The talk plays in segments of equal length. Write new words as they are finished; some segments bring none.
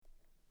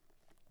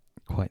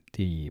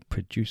the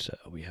producer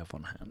we have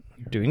on hand.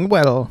 Doing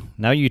well.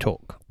 Now you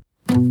talk.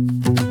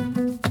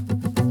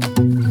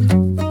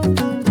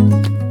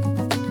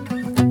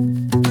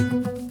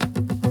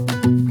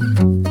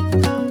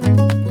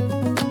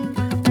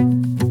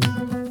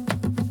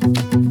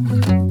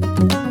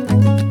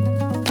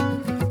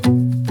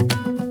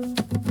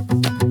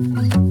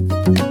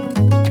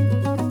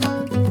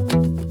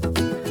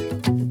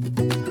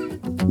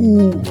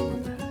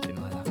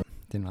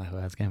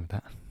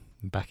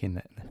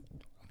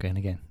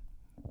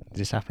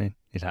 Is this happening?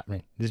 It's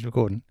happening. Is this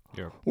recording?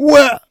 Yeah.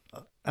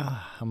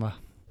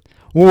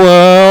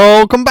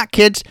 Welcome back,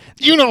 kids.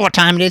 You know what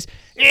time it is.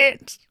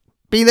 It's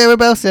Be There with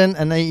Belson,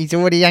 and he's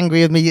already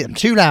angry with me.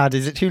 Too loud.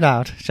 Is it too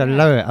loud? Shall I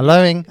lower it? I'm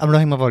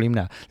lowering my volume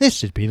now.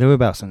 This is Be There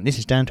with Belson. This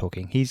is Dan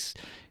talking. He's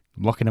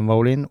rocking and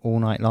rolling all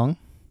night long,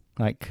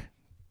 like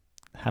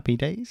Happy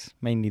Days.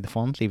 Mainly the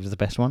Fonz. He was the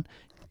best one.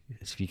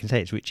 If you can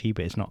say it's Richie,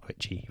 but it's not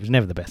Richie. He was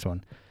never the best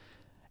one.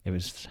 It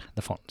was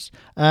the Fonts.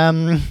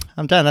 I'm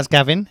Dan. That's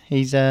Gavin.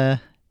 He's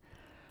a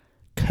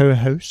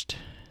co-host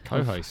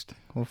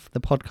of the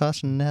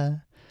podcast, and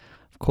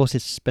of course,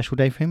 it's a special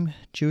day for him.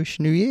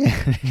 Jewish New Year.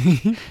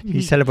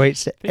 He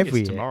celebrates it every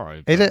year.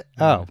 Tomorrow. Is it?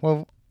 Yeah. Oh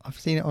well, I've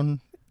seen it on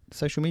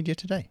social media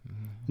today.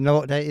 You know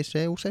what day it is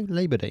today? Also,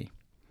 Labour Day.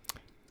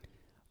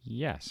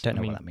 Yes. Don't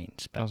know what that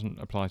means. But doesn't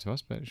apply to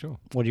us, but sure.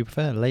 what do you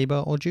prefer,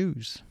 Labour or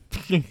Jews?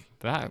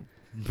 That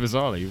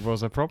bizarrely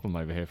was a problem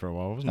over here for a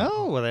while, wasn't it?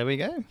 Oh well, there we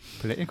go.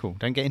 Political.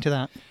 Don't get into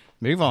that.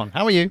 Move on.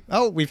 How are you?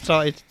 Oh, we've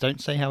started. Don't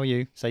say how are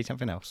you. Say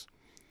something else.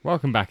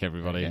 Welcome back,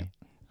 everybody.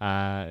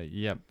 Okay.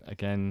 Yep.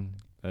 Again,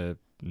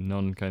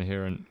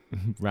 non-coherent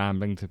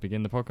rambling to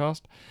begin the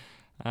podcast.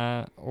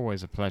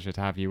 Always a pleasure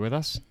to have you with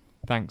us.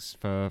 Thanks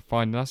for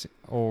finding us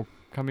or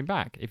coming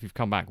back. If you've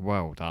come back,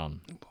 well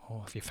done.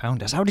 Oh, if you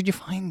found us, how did you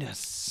find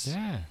us?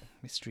 Yeah.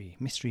 Mystery,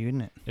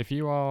 isn't it? If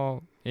you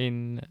are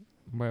in,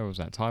 where was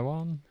that,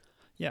 Taiwan?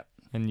 Yep.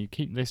 And you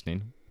keep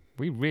listening,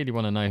 we really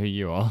want to know who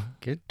you are.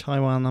 Good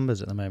Taiwan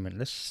numbers at the moment.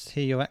 Let's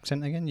hear your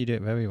accent again. You do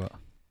it very well.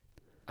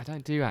 I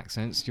don't do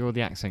accents. You're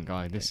the accent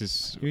guy. This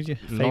is Who's your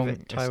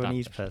favourite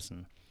Taiwanese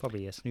person?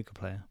 Probably a snooker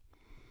player.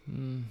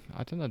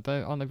 I don't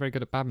know. Aren't they very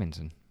good at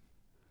badminton?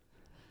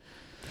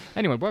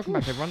 Anyway, welcome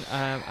back, everyone.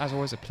 As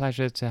always, a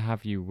pleasure to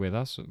have you with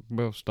us.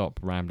 We'll stop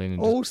rambling.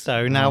 And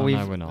also, now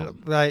no, we're not.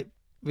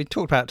 We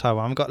talked about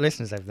Taiwan. We've got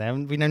listeners over there,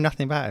 and we know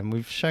nothing about him.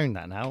 We've shown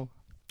that now.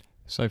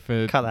 So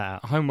for cut that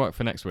out. Homework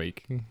for next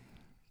week.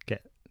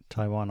 Get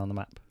Taiwan on the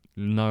map.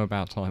 Know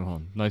about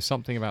Taiwan. Know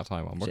something about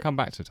Taiwan. We'll come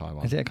back to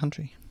Taiwan. Is it a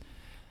country?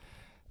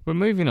 We're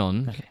moving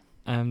on.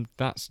 Okay.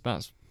 That's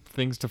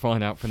things to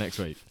find out for next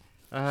week.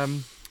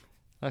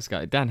 Let's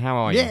go. Dan, how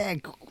are you?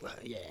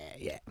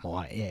 Yeah.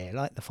 Right, yeah,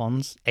 like the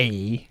Fonz.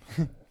 If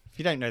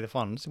you don't know the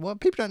Fonz, well,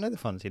 people don't know the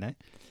Fonz, you know.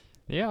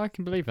 Yeah, I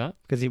can believe that.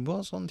 Because he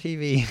was on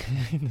TV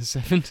in the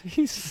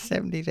 70s.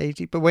 70s,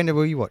 80s. But when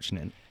were you watching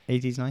it?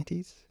 80s,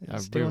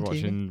 90s? We were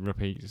watching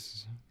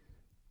repeats.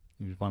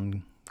 He was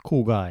one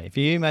cool guy. If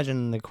you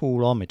imagine the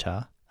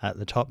cool-ometer, at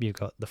the top you've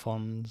got the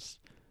Fonz,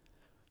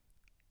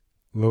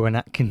 Rowan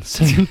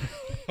Atkinson,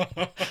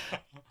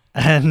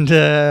 and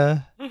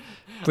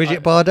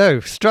Bridget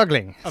Bardot,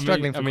 struggling. I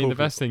mean, the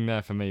best thing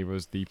there for me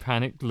was the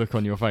panicked look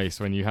on your face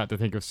when you had to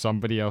think of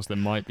somebody else that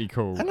might be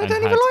cool. And I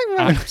don't even like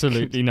Rowan.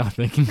 Absolutely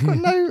nothing. I've got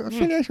no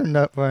affiliation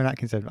with Rowan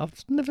Atkinson. I've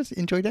never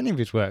enjoyed any of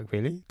his work,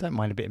 really. Don't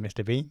mind a bit of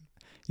Mr. Bean.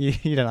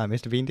 You don't like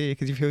Mr. Bean, do you?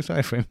 Because you feel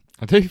sorry for him.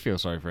 I do feel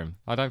sorry for him.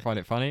 I don't find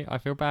it funny. I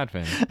feel bad for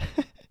him.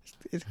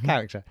 It's a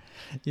character.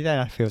 You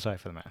don't feel sorry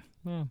for the man.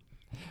 Yeah.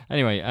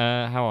 Anyway,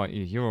 how are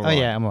you? You're all right.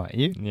 Oh yeah, I'm alright.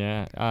 You?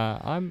 Yeah.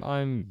 I'm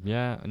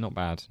not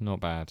bad.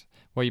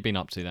 What have you been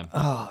up to then?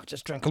 Oh, I've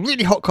just drank a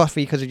really hot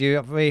coffee because of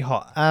you. Very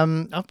hot.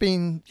 I've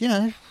been,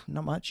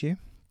 not much. You?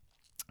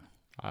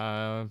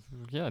 Yeah,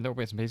 little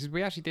bits and pieces.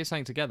 We actually did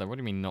something together. What do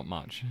you mean, not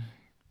much?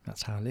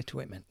 That's how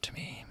little it meant to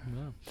me.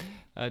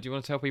 Yeah. Do you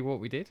want to tell people what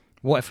we did?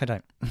 What if I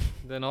don't?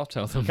 Then I'll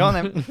tell them. Go on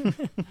then.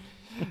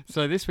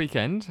 So this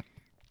weekend,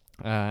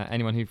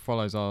 anyone who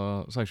follows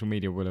our social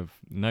media will have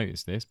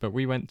noticed this, but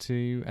we went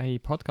to a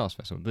podcast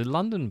festival, the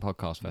London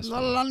Podcast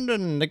Festival.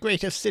 London, the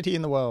greatest city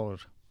in the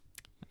world.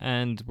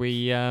 And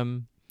we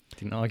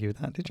didn't argue with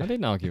that, did you? I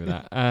didn't argue with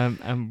that.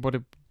 And what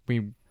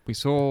we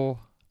saw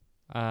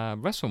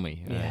Wrestle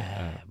Me.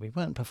 We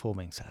weren't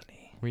performing,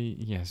 sadly.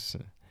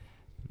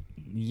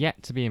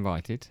 Yet to be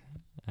invited.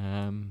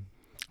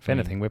 If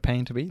anything, we're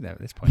paying to be there at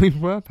this point. We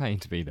were paying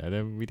to be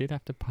there. We did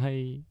have to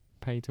pay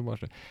to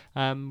watch it.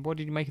 What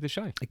did you make of the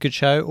show? A good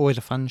show, always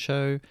a fun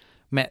show.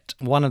 Met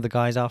one of the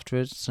guys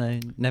afterwards, so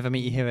never meet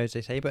your heroes, they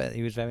say, but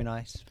he was very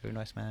nice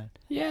man.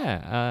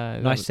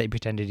 Yeah. Nice that he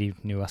pretended he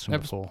knew us from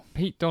before.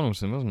 Pete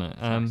Donaldson, wasn't it?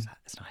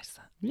 It's nice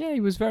that. Yeah, he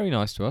was very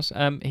nice to us.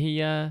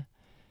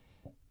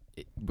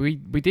 We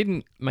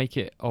didn't make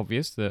it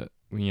obvious that,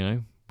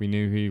 we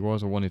knew who he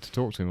was or wanted to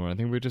talk to him or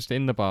anything. We were just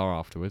in the bar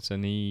afterwards,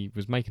 and he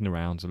was making the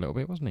rounds a little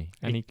bit, wasn't he?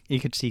 And he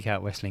could seek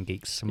out wrestling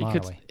geeks a mile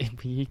away.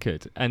 He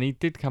could. And he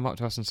did come up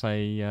to us and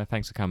say,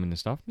 thanks for coming and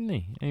stuff, didn't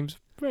he? And he was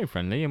very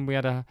friendly, and we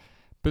had a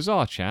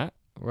bizarre chat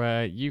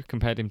where you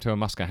compared him to a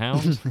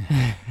muskehound.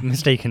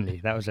 Mistakenly,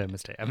 that was a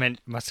mistake. I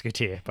meant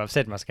musketeer, but I've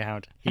said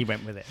muskehound. He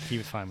went with it. He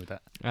was fine with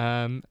that.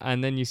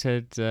 And then you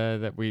said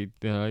that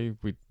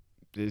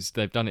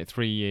they've done it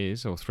 3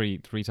 years or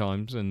three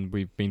times, and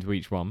we've been to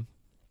each one.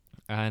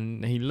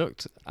 And he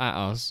looked at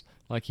us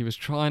like he was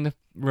trying to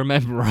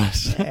remember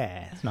us.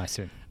 Yeah, it's nice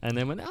of him. And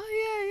then went,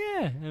 oh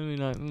yeah. And we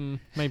were like,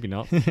 maybe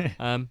not.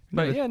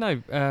 But yeah,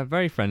 no,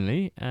 very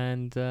friendly,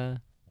 and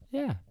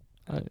yeah.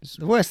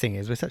 The worst thing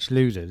is, we're such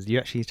losers. You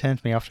actually turned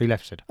to me after he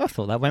left and said, I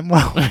thought that went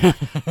well.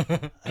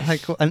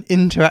 Like an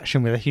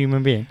interaction with a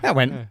human being. That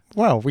went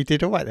well. We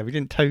did all right there. We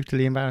didn't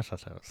totally embarrass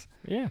ourselves.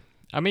 Yeah.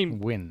 I mean,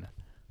 win.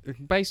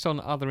 Based on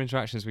other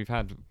interactions we've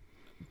had,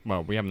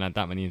 well, we haven't had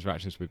that many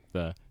interactions with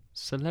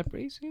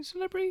celebrities.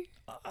 Celebrity?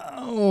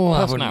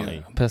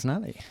 Personality.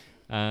 Personality.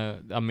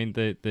 I mean,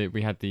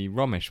 we had the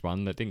Romesh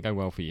one that didn't go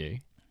well for you.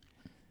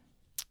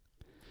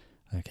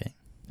 Okay.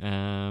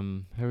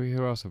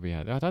 Who else have we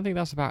had? I don't think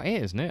that's about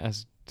it, isn't it?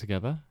 As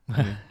together.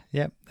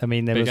 Yep. I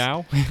mean, there Big was.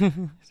 Al.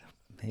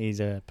 He's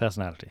a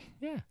personality.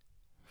 Yeah.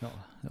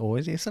 Or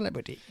is he a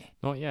celebrity?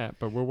 Not yet,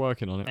 but we're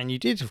working on it. And you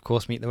did, of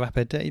course, meet the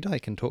rapper Dirty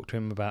Dyke and talk to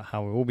him about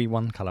how we'll all be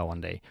one colour one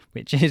day,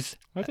 which is.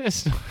 I did.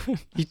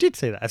 You did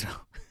say that as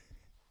well.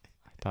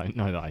 I don't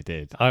know that I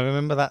did. I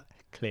remember that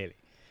clearly.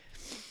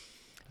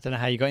 I don't know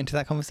how you got into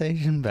that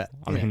conversation, but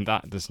I mean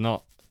that does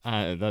not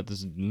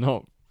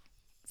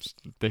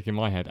stick in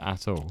my head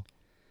at all.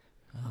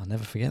 I'll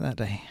never forget that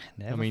day.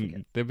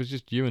 There was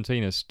just you and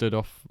Tina stood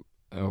off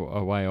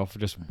a way off,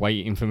 just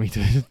waiting for me to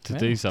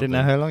do something. Didn't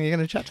know how long you're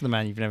going to chat to the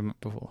man you've never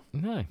met before.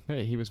 No,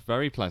 he was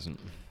very pleasant.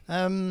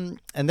 And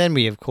then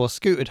we, of course,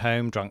 scooted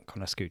home drunk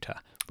on a scooter,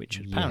 which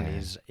apparently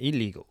is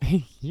illegal.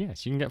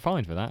 Yes, you can get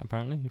fined for that,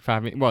 apparently. For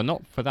having, well,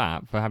 not for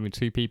that, for having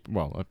two people,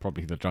 well,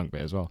 probably the drunk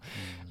bit as well.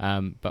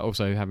 But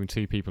also having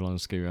two people on a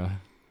scooter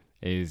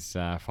is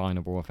a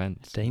finable offence.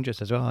 It's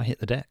dangerous as well. I hit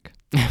the deck.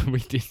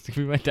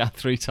 We went down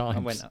 3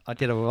 times. I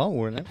did a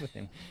roll and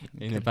everything.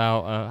 In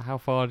about, how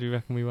far do you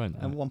reckon we went?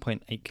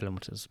 1.8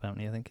 kilometres,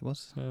 apparently, I think it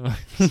was.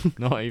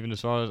 Not even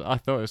as far as, I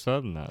thought it was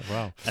further than that as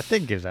well. I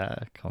think it was that.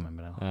 I can't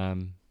remember now.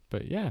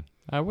 But yeah,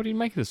 what do you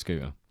make of the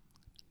scooter?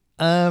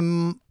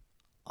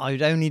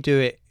 I'd only do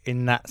it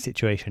in that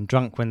situation,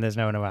 drunk when there's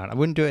no one around. I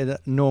wouldn't do it as a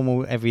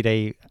normal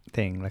everyday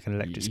thing, like an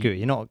electric scooter.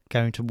 You're not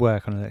going to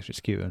work on an electric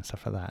scooter and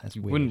stuff like that. It's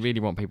weird. Wouldn't really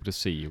want people to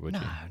see you, would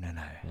you? No.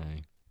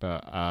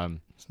 But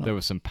there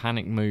were some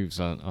panic moves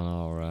on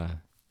our...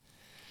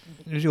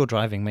 It was your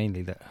driving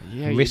mainly that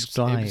risked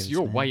lives. It was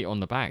your weight on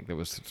the back that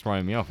was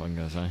throwing me off, I'm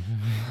going to say.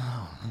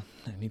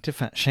 No need to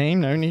fat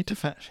shame.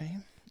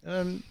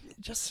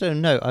 Just so you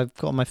know, I've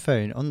got on my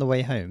phone on the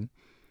way home.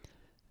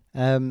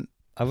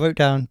 I wrote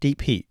down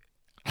deep heat.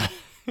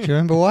 Do you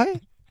remember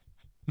why?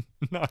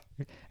 No.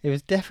 It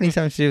was definitely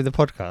something to do with the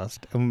podcast.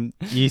 And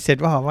you said,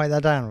 well, I'll write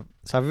that down.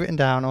 So I've written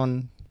down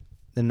on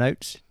the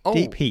notes,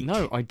 deep heat.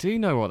 No, I do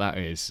know what that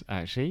is,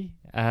 actually.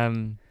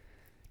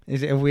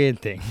 Is it a weird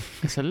thing?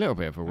 It's a little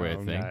bit of a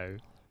weird thing.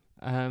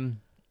 No.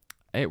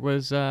 It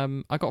was,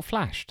 I got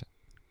flashed.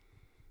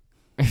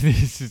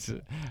 This is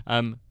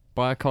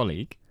by a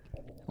colleague.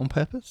 On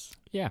purpose?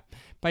 Yeah.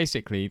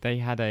 Basically, they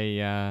had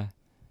a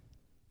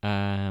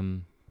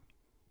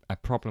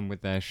problem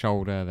with their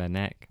shoulder, their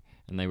neck,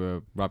 and they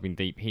were rubbing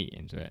deep heat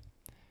into it.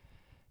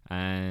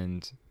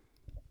 And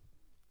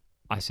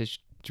I said,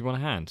 "Do you want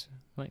a hand?"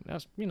 Like,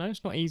 that's,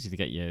 it's not easy to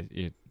get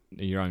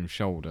your own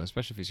shoulder,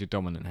 especially if it's your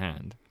dominant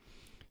hand.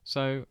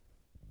 So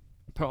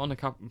put on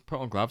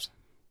gloves.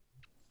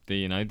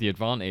 The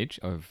advantage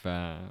of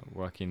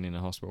working in a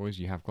hospital is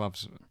you have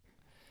gloves.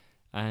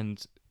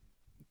 And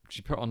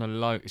she put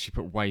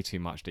way too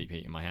much deep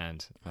heat in my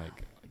hand.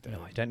 Like,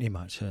 no, I don't need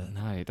much.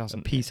 No, it doesn't.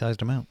 A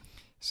pea-sized amount.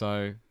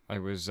 So I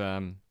was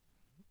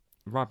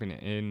rubbing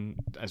it in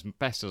as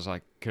best as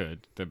I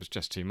could. There was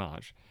just too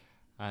much.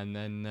 And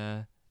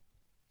then,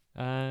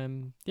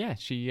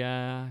 she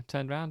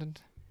turned around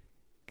and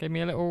gave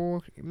me a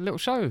little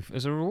show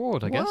as a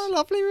reward, I guess. What a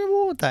lovely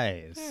reward that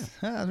is. Yeah.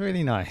 That was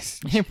really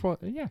nice.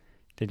 Yeah.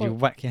 Did you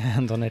whack your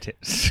hand on it?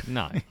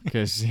 No,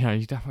 because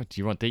you don't.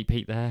 Do you want deep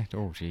heat there?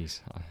 Oh, jeez.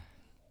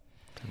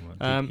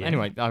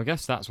 Anyway, I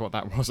guess that's what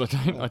that was. I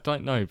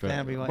don't know,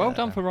 but well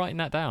done for writing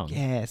that down.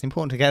 Yeah, it's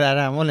important to get that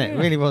down, wasn't it? It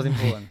really was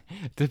important.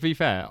 To be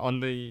fair,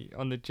 on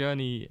the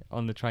journey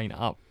on the train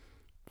up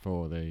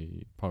for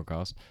the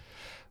podcast,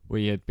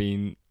 we had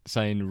been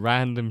saying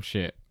random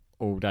shit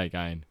all day,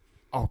 going,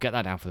 "Oh, get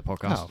that down for the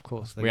podcast." Oh, of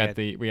course. We had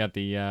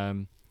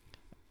the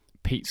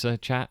pizza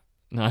chat.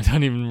 No, I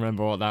don't even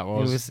remember what that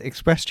was. It was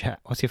Express chat.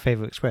 What's your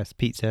favourite Express?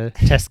 Pizza,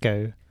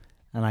 Tesco,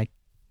 and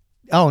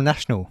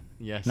National.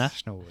 Yes.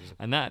 National.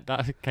 And that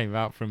came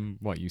about from,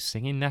 what, you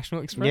singing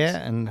National Express? Yeah,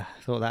 and I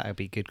thought that would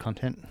be good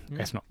content. Yeah.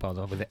 Let's not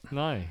bother with it.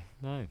 No.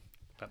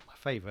 But my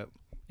favourite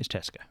is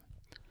Tesco.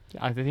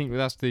 I think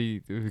that's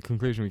the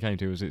conclusion we came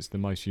to, was it's the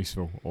most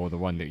useful, or the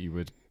one that you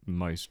would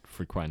most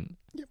frequent.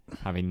 Yep.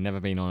 Having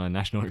never been on a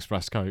National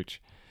Express coach,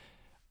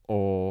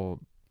 or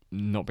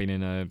not been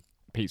in a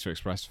Pizza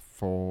Express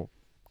for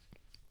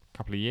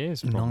couple of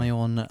years. Probably. Nigh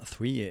on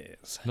 3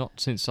 years. Not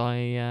since I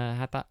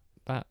had that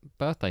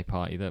birthday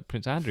party that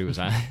Prince Andrew was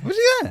at. Was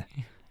he there?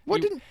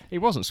 He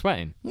wasn't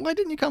sweating. Why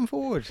didn't you come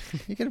forward?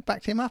 You could have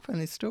backed him up on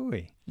his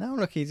story. Now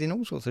look, he's in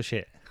all sorts of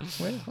shit.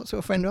 What sort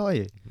of friend are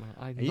you?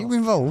 Are you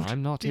involved?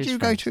 I'm not. Did you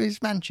go to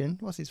his mansion?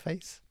 What's his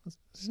face? What's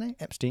his name?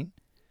 Epstein.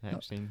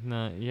 Epstein?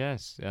 No.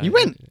 Yes. You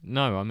went?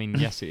 No. I mean,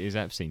 yes, it is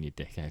Epstein. You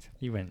dickhead.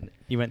 You went.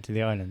 You went to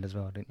the island as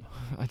well, didn't you?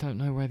 I don't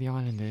know where the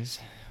island is.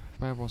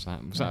 Where was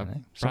that? Was that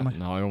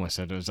no, I almost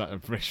said it was that a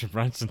Richard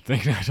Branson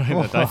thing. I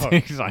don't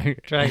think so.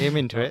 Drag him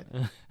into it.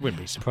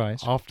 Wouldn't be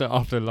surprised.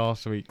 After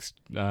last week's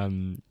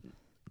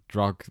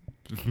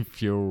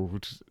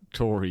drug-fueled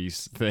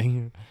Tories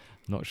thing,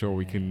 not sure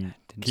we can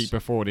keep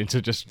affording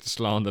to just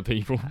slander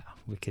people.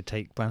 We could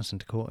take Branson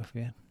to court if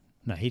we had.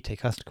 No, he'd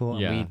take us to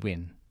court and we'd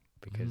win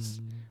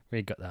because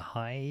we got the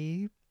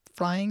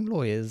high-flying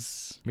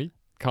lawyers. We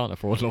can't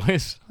afford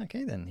lawyers.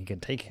 Okay, then he can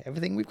take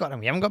everything we've got, and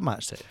we haven't got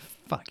much. So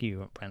fuck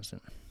you, Branson.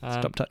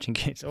 Stop touching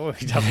kids. Oh,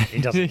 he doesn't.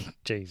 He doesn't.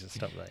 Jesus,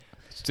 stop that.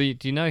 So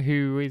do you know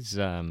who is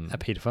a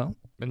paedophile?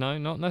 No,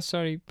 not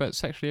necessarily, but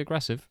sexually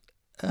aggressive.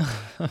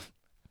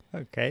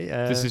 Okay.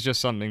 This is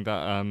just something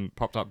that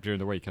popped up during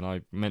the week, and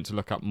I meant to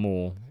look up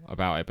more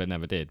about it, but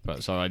never did.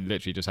 But so I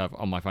literally just have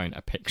on my phone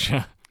a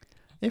picture.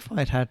 If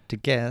I'd had to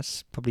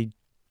guess, probably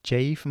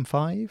Jay from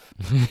 5.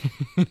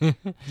 Is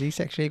he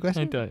sexually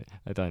aggressive?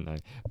 I don't know.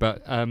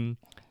 But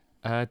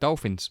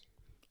dolphins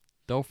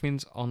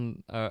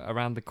on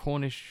around the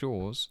Cornish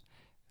shores.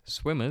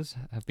 Swimmers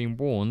have been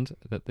warned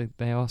that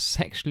they are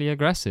sexually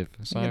aggressive.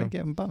 So you're gonna get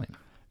them bumming.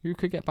 You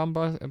could get bummed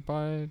by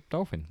a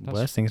dolphin. That's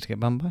worst things to get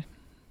bummed by.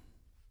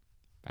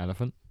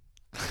 Elephant.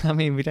 I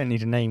mean, we don't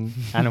need to name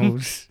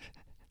animals.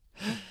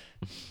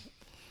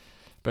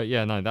 But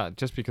yeah, no, that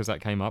just because that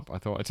came up, I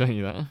thought I'd tell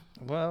you that.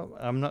 Well,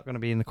 I'm not going to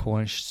be in the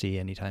Cornish Sea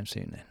anytime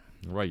soon then.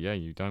 Right, yeah,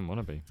 you don't want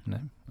to be. No,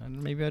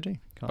 maybe I do.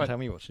 Can't tell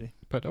me what to do.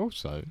 But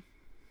also,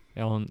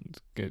 on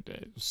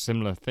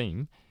similar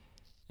theme,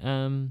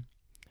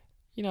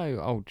 you know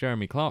old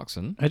Jeremy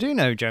Clarkson. I do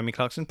know Jeremy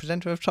Clarkson,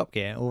 presenter of Top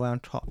Gear,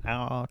 all-round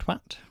our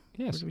twat.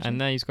 Yes, and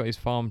now he's got his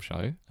farm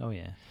show. Oh,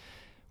 yeah.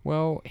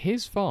 Well,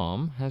 his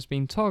farm has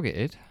been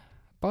targeted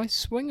by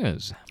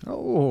swingers.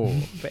 Oh,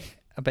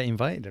 I bet he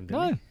invited them,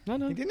 didn't he?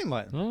 No. He didn't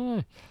invite them.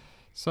 No.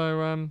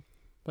 So,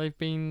 they've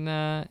been...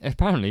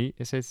 apparently,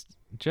 it says,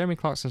 Jeremy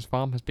Clarkson's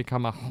farm has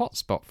become a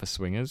hotspot for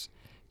swingers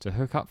to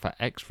hook up for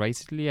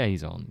X-rated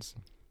liaisons.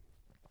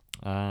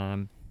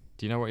 Do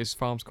you know what his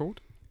farm's called?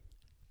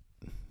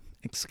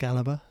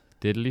 Excalibur.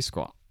 Diddly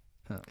Squat.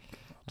 Oh.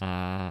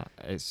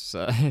 It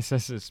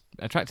says it's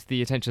attracted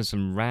the attention of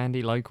some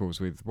randy locals,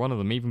 with one of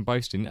them even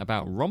boasting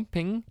about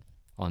romping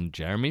on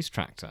Jeremy's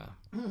tractor.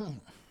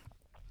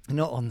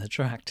 Not on the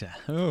tractor.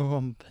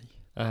 Oh,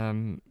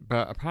 rompy.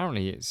 But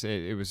apparently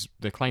it was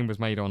the claim was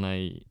made on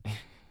a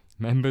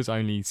members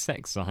only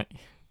sex site.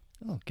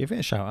 Oh, give it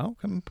a shout out.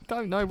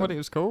 Don't know what it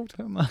was called.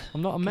 I'm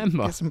not a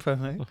member. Get some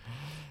promo.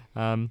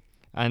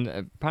 And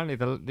apparently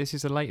this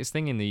is the latest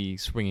thing in the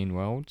swinging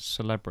world,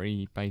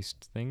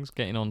 celebrity-based things,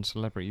 getting on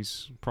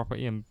celebrities'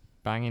 property and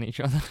banging each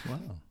other.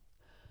 Wow.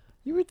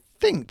 You would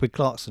think with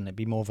Clarkson it'd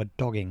be more of a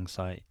dogging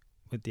site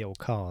with the old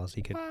cars.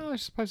 Well, I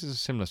suppose it's a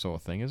similar sort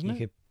of thing, isn't it? You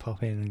could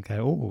pop in and go,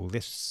 oh,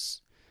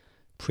 this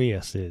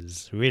Prius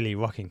is really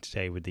rocking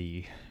today with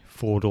the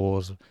 4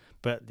 doors,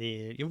 but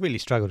you really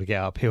struggle to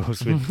get up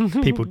hills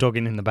with people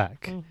dogging in the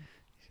back.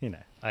 You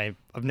know,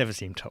 I've never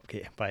seen Top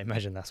Gear, but I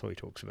imagine that's what he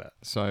talks about.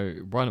 So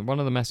one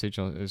of the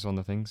messages on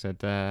the thing said,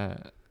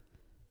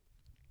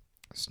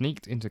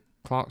 sneaked into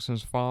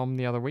Clarkson's farm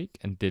the other week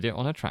and did it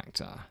on a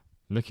tractor.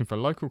 Looking for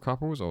local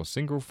couples or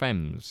single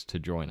femmes to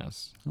join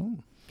us. Oh.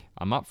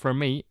 I'm up for a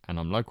meet and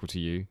I'm local to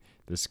you.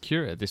 The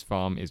security at this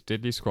farm is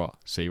Diddly Squat.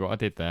 See what I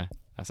did there?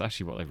 That's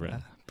actually what they've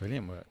written.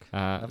 Brilliant work.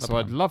 So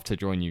I'd love to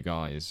join you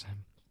guys.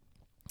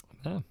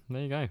 Oh,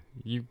 there you go.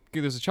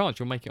 There's a chance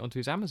you'll make it onto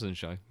his Amazon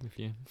show if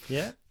you.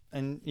 Yeah,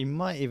 and you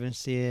might even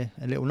see a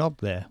little knob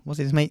there. What's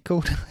his mate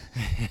called?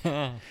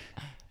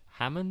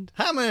 Hammond.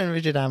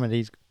 Richard Hammond.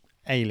 He's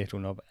a little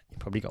knob. He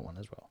probably got one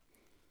as well.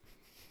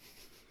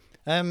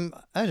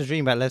 I had a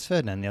dream about Les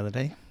Ferdinand the other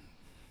day.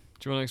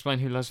 Do you want to explain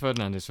who Les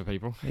Ferdinand is for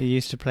people? He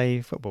used to play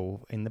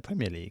football in the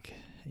Premier League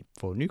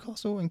for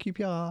Newcastle and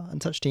QPR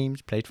and such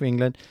teams. Played for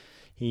England.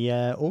 He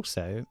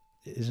also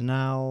is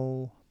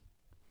now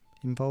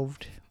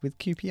involved with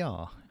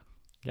QPR.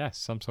 Yes,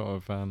 some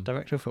sort of...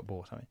 Director of football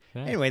or something.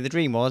 Yeah. Anyway, the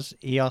dream was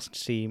he asked to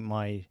see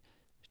my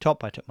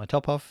top. I took my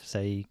top off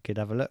so he could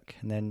have a look.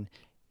 And then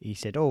he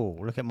said, oh,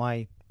 look at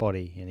my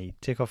body. And he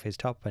took off his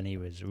top and he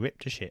was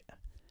ripped to shit.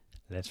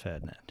 Les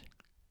Ferdinand.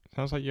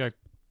 Sounds like you had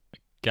a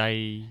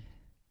gay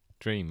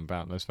dream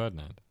about Les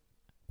Ferdinand.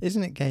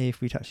 Isn't it gay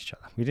if we touch each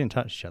other? We didn't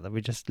touch each other.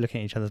 We're just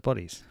looking at each other's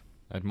bodies.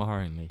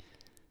 Admiringly.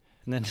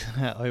 And then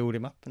I oiled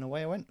him up and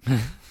away I went.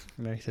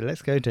 And he said,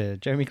 let's go to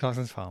Jeremy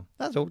Clarkson's farm.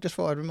 That's all. Just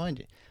thought I'd remind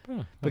you.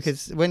 Oh,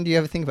 because when do you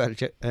ever think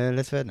about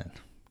Les Ferdinand?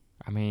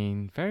 I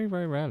mean, very,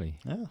 very rarely.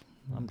 Oh,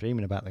 I'm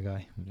dreaming about the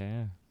guy.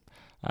 Yeah.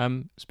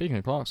 Speaking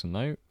of Clarkson,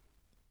 though,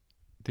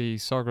 the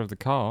saga of the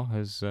car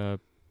has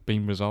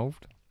been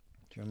resolved.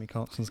 Jeremy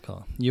Clarkson's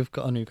car. You've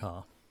got a new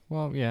car.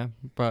 Well, yeah,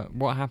 but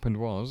what happened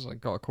was I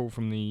got a call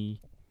from the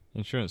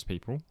insurance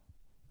people,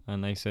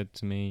 and they said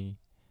to me,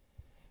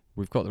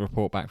 "We've got the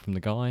report back from the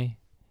guy.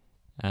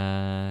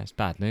 It's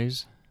bad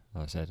news."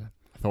 I said,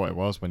 "I thought it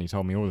was," when he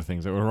told me all the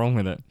things that were wrong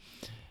with it.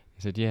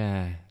 He said,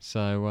 "Yeah,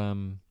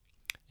 so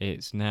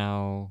it's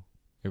now,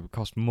 it would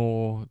cost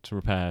more to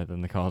repair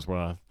than the car's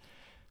worth,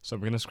 so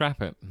we're going to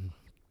scrap it." And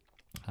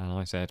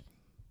I said,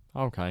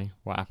 "Okay,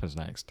 what happens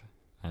next?"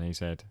 And he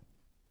said,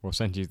 "We'll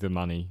send you the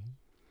money."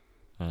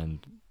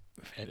 And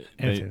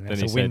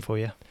That's a win for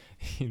you.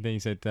 then he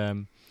said,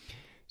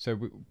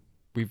 "So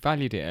we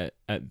valued it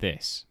at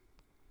this."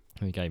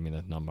 And he gave me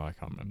the number. I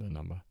can't remember the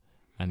number.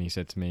 And he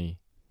said to me,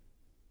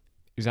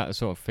 "Is that the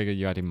sort of figure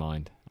you had in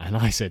mind?" And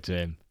I said to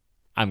him,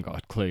 "I haven't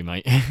got a clue,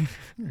 mate."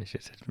 You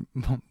should have said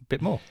a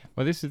bit more.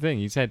 Well, this is the thing.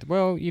 He said,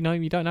 "Well, you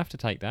don't have to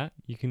take that.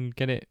 You can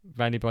get it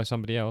valued by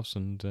somebody else,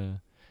 and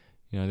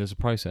there's a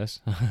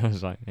process." I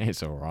was like,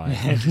 "It's all right."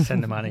 Just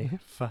send the money.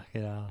 Fuck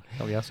it all.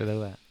 Nobody else will do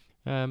that.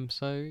 And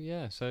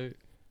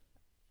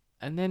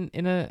then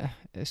in a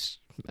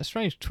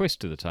strange twist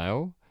to the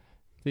tale,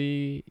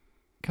 the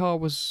car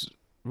was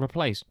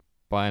replaced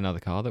by another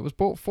car that was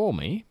bought for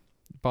me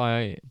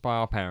by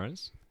our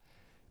parents.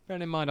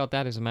 Bearing in mind, our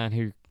dad is a man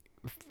who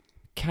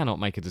cannot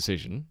make a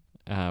decision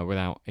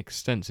without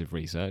extensive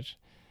research.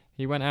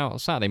 He went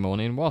out Saturday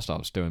morning whilst I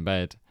was still in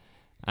bed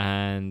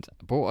and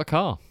bought a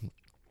car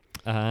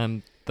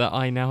that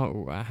I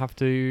now have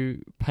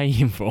to pay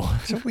him for.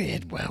 It's a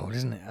weird world,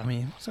 isn't it? I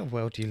mean, what sort of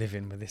world do you live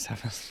in with this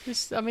happens?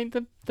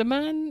 The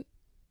man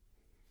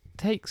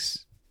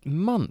takes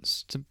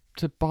months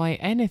to buy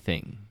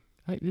anything,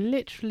 like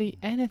literally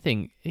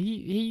anything.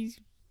 He's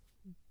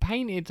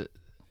painted.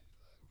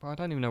 Well, I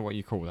don't even know what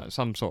you call that.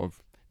 Some sort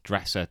of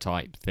dresser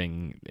type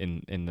thing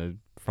in the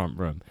front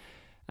room,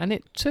 and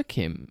it took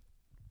him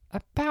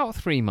about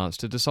 3 months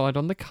to decide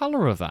on the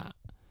colour of that.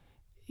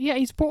 Yeah,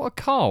 he's bought a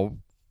car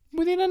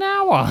within an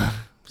hour.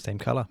 Same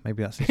colour.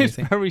 Maybe that's the same It's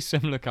thing. very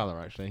similar colour,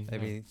 actually.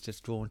 Maybe he's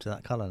just drawn to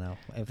that colour now.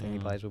 Everything he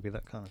buys will be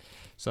that colour.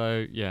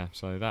 So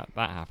that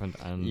happened,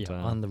 and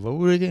on the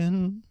road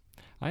again.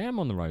 I am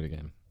on the road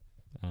again,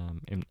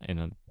 in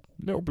a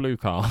little blue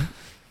car,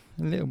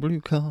 A little blue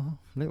car,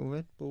 little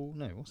red ball.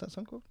 No, what's that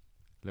song called?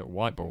 little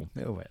white ball.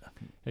 Little red.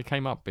 It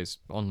came up. It's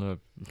on the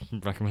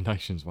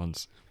recommendations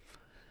once.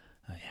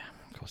 Oh yeah,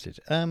 of course it.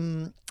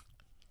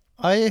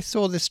 I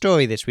saw this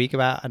story this week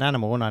about an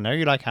animal, and I know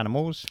you like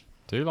animals.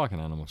 Do you like an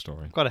animal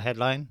story? Got a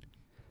headline.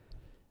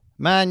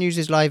 Man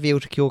uses live eel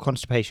to cure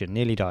constipation,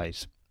 nearly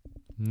dies.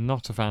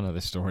 Not a fan of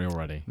this story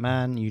already.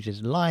 Man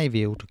uses live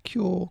eel to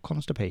cure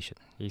constipation.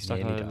 He stuck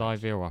a Nearly dies.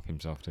 live eel up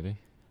himself, did he?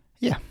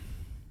 Yeah.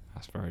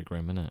 That's very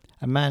grim, isn't it?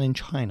 A man in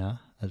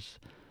China has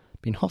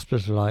been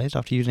hospitalised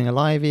after using a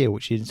live eel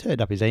which he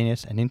inserted up his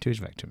anus and into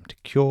his rectum to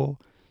cure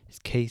his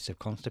case of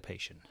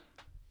constipation.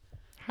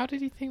 How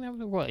did he think that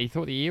was? What, he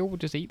thought the eel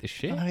would just eat the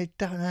shit? I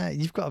don't know.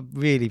 You've got to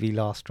really be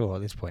last straw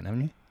at this point,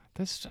 haven't you?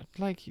 There's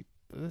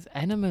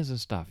enemas and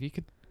stuff. You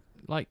could,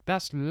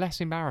 that's less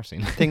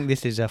embarrassing. I think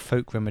this is a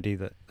folk remedy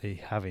that they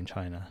have in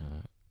China.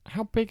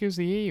 How big is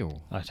the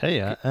eel? I tell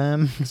you,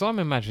 Because I'm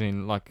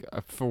imagining like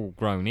a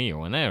full-grown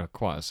eel, and they're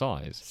quite a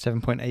size.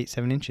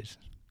 7.87 inches.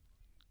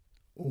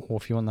 Or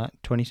if you want that,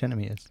 20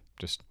 centimetres.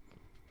 Just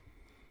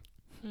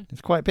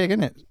It's quite big,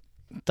 isn't it?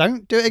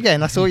 Don't do it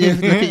again. I saw you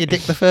look at your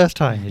dick the first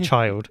time, you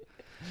child.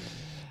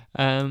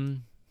 Yeah,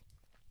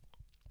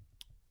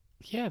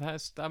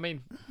 that's. I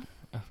mean,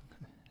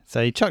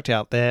 So he chucked it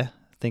out there,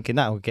 thinking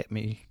that will get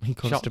me he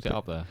chucked it constipated.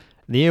 up there.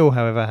 The eel,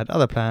 however, had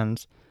other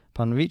plans.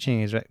 Upon reaching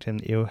his rectum,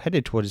 the eel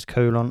headed towards his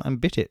colon and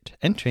bit it,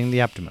 entering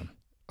the abdomen.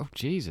 Oh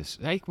Jesus!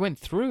 It went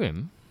through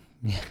him.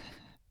 Yeah.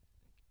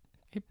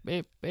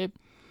 It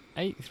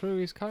ate through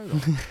his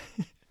colon.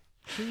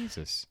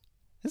 Jesus.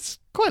 It's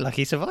quite lucky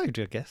he survived,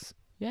 I guess.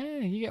 Yeah,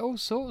 you get all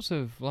sorts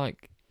of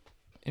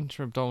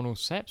intra-abdominal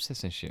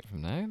sepsis and shit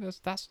from there.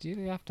 That's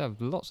you have to have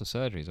lots of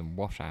surgeries and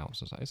washouts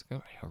and stuff. It's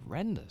going to be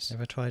horrendous.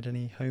 Ever tried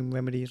any home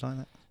remedies like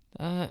that?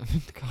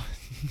 God,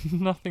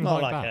 nothing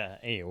Not like like that.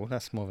 an eel.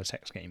 That's more of a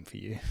sex game for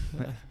you.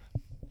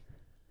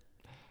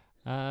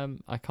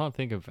 I can't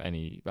think of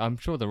any. I'm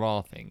sure there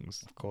are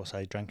things. Of course,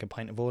 I drank a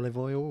pint of olive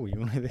oil. You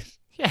know this.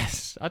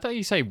 Yes, I don't.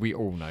 You say we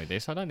all know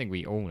this. I don't think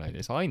we all know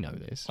this. I know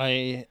this.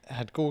 I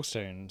had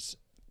gallstones,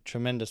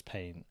 tremendous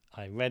pain.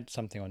 I read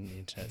something on the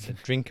internet that said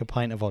drink a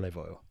pint of olive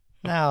oil.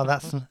 Now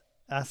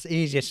that's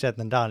easier said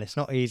than done. It's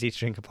not easy to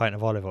drink a pint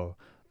of olive oil.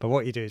 But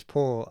what you do is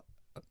pour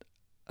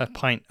a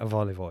pint of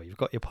olive oil. You've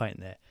got your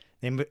pint there.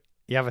 Then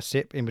you have a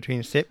sip in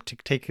between a sip to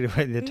take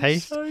away the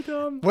taste. So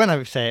dumb. When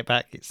I say it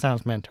back, it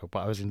sounds mental, but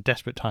I was in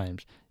desperate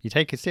times. You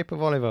take a sip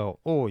of olive oil.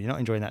 Oh, you're not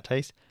enjoying that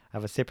taste.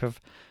 Have a sip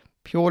of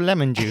pure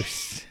lemon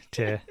juice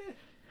to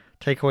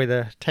take away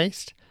the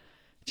taste.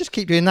 Just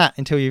keep doing that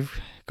until you've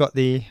got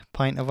the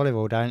pint of olive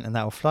oil down, and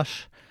that will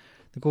flush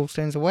the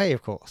gallstones away,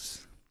 of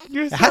course.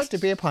 It has to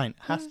be a pint.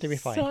 Has to be a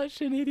pint.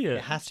 Such an idiot.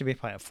 It has to be a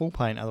pint, a full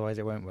pint, otherwise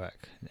it won't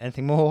work.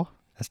 Anything more,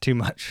 that's too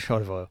much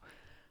olive oil.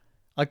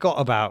 I got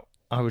about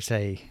I would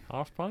say,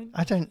 Half pint?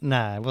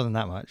 it wasn't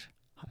that much.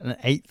 An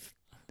eighth.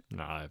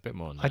 No, a bit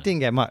more than that. I didn't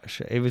get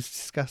much. It was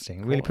disgusting.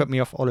 It really Quarter. put me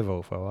off olive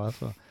oil for a while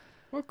as well.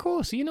 Well, of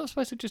course. You're not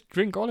supposed to just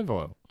drink olive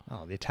oil.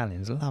 Oh, the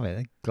Italians love it.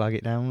 They glug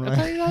it down.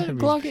 They don't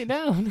glug it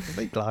down.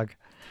 They glug.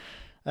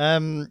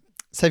 So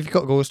if you've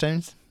got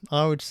gallstones,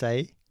 I would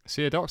say,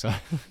 See a doctor.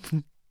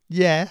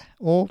 yeah,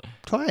 or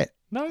try it.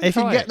 No, If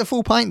you try get it. the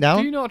full pint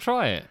down, Do not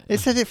try it. it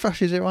says it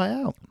flushes it right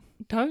out.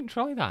 Don't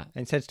try that.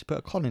 It says to put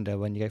a colander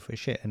when you go for a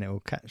shit, and it will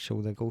catch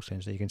all the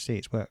gallstones so you can see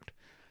it's worked.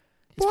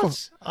 It's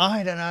What?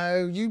 I don't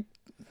know.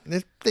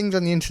 There's things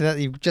on the internet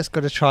that you've just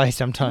got to try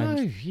sometimes.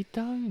 No, you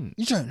don't.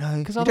 You don't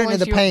know. 'Cause You don't know otherwise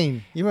the you're-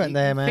 pain. You weren't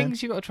there, man.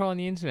 Things you got to try on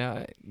the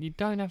internet. You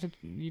don't have to.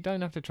 You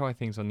don't have to try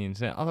things on the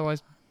internet.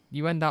 Otherwise,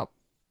 you end up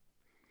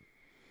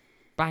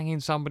banging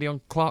somebody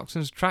on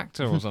Clarkson's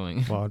tractor or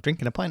something. Well,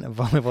 drinking a pint of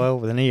olive oil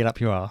with a needle up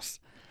your ass.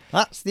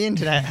 That's the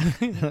internet.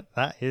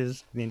 That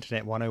is the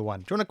internet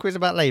 101. Do you want a quiz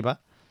about Labour?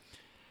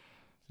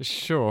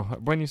 Sure.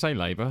 When you say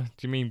Labour,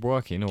 do you mean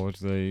working or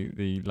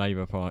the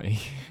Labour Party?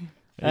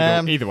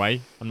 Either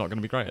way, I'm not going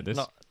to be great at this.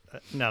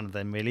 None of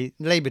them, really.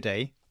 Labour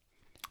Day.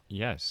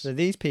 Yes. So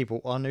these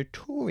people are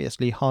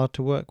notoriously hard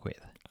to work with.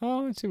 Oh,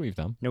 let's see what you've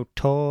done.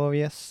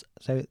 Notorious.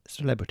 So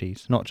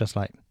celebrities, not just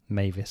like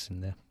Mavis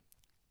in the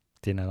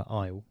dinner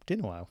aisle.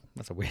 Dinner aisle.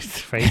 That's a weird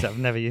phrase I've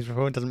never used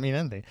before. It doesn't mean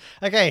anything.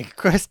 Okay,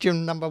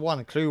 question number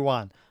 1, clue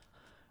 1.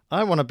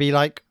 I want to be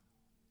like,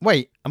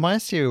 wait, am I a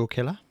serial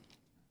killer?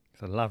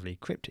 It's a lovely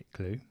cryptic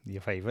clue.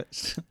 Your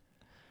favourites.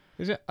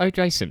 Is it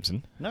O.J.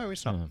 Simpson? No,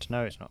 it's not. Oh.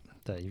 No, it's not.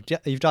 So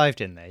you've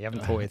dived in there. You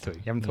haven't thought it through.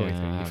 You haven't thought it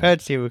through. Yeah. You've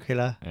heard serial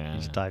killer. Yeah. You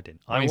just dived in.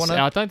 I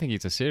want don't think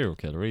he's a serial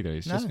killer either.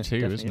 He's No, just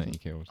two, definitely isn't it? isn't. He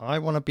killed. I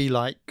want to be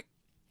like.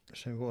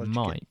 So what? did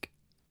you get? Mike.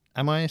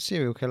 Am I a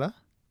serial killer?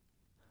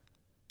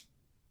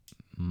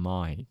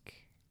 Mike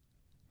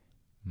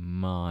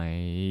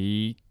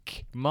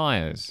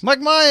Myers. Mike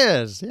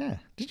Myers. Yeah.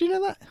 Did you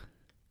know that?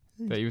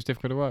 That he was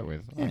difficult to work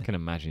with. I Yeah. can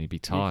imagine he'd be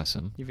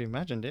tiresome. You've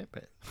imagined it,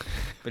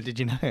 but did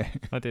you know it?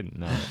 I didn't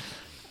know.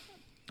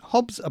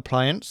 Hobbs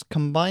appliance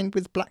combined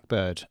with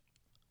Blackbird.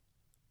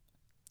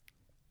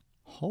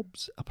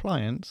 Hobbs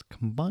appliance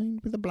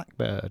combined with a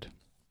Blackbird.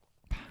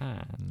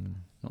 Pan.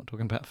 Not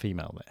talking about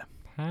female there.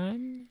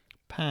 Pan?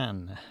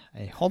 Pan.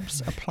 A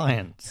Hobbs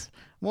appliance.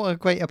 What a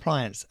great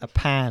appliance a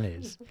pan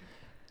is.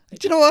 Do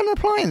you know what an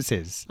appliance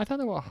is? I don't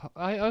know what.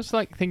 I was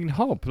like thinking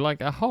hob,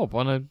 like a hob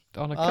on a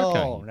cooker.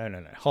 Oh,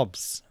 no.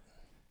 Hobbs.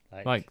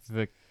 Like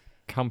the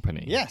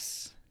company.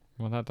 Yes.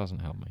 Well, that doesn't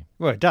help me.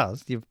 Well, it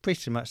does. You're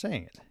pretty much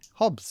saying it.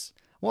 Hobbs.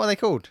 What are they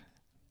called?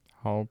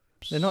 Hobs.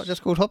 They're not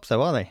just called Hobbs,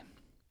 though, are they?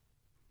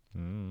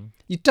 Mm.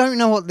 You don't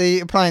know what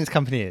the appliance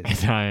company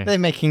is. No. They're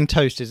making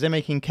toasters. They're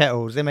making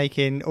kettles. They're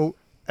making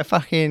a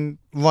fucking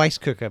rice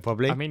cooker,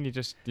 probably. I mean, you're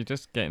just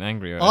getting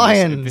angry. At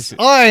irons. this-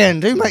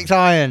 Irons. Who makes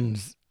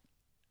irons?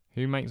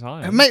 Who makes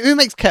iron? Who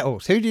makes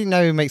kettles? Who do you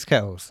know who makes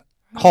kettles?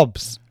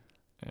 Hobbs.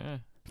 Yeah.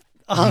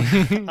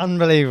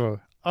 Unbelievable.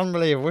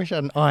 Unbelievable. Wish I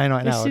had an iron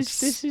right now.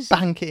 This is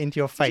Bank it into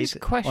your face. This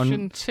is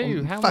question 2. on How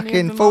many of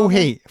fucking them full are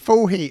there? heat.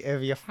 Full heat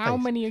over your face. How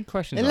many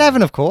questions?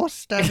 11, of course.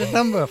 Standard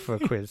number for a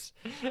quiz.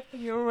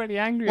 You're already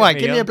angry. Right, at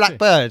give me a aren't black you?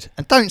 bird.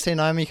 And don't say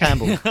Naomi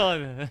Campbell.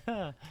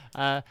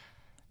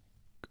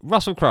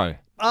 Russell Crowe.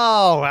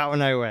 Oh, out of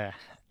nowhere.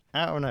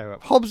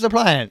 Hobbs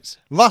Appliance.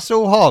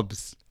 Russell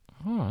Hobbs.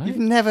 All right. You've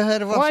never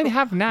heard of Russell? Well, I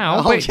have now.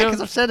 Oh, but yeah,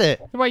 because I've said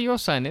it. the way you're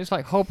saying it, it's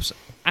like Hobbs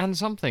and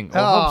something, or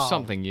Oh. Hobbs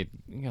something.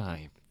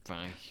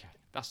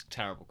 That's a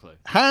terrible clue.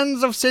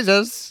 Hands of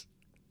scissors.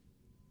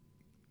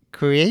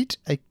 Create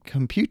a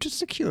computer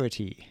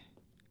security.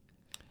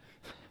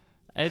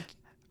 Ed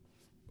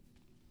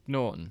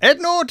Norton. Ed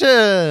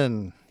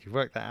Norton. You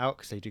worked that out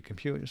because they do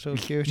computer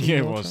security. Yeah,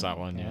 it Norton. was that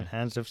one, yeah.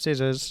 Hands of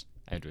scissors.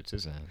 Edward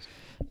Scissorhands.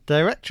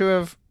 Director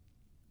of.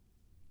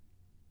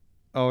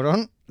 Hold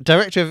on.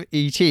 Director of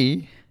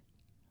E.T.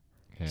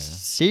 Yeah.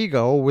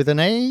 Seagull with an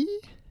A.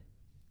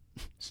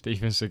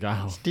 Steven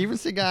Seagal. Steven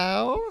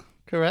Seagal.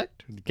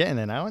 Correct. Getting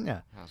there now, aren't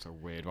you? That's a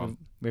weird one.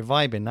 We're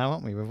vibing now,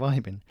 aren't we? We're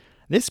vibing.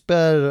 This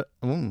bird.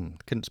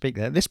 Couldn't speak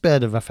there. This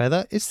bird of a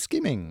feather is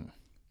skimming.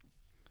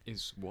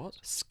 Is what?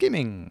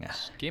 Skimming.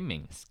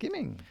 Skimming.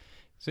 Skimming.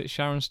 Is it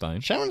Sharon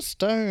Stone? Sharon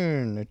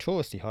Stone.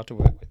 Notoriously hard to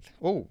work with.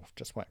 Oh,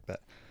 just whacked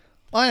that.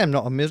 I am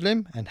not a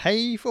Muslim, and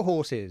hey for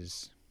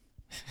horses.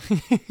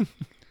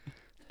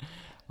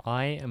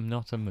 I am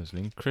not a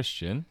Muslim.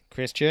 Christian.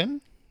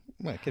 Christian.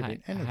 Well, it could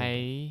be anything.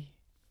 Hey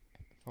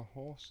for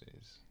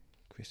horses.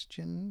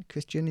 Christian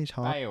is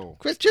hard. Bale.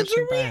 Christian's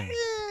Christian a Bale.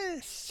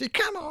 yes.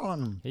 Come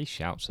on. He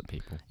shouts at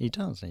people. He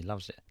does. He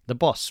loves it. The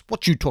boss.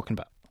 What you talking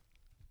about?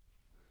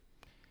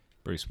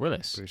 Bruce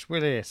Willis. Bruce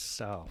Willis.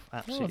 Oh,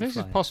 absolutely. Oh, this is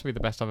flying. possibly the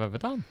best I've ever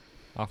done.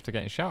 After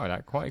getting shouted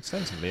at quite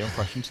extensively on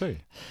question 2.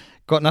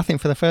 Got nothing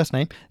for the first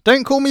name.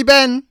 Don't call me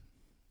Ben.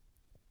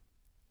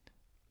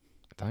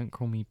 Don't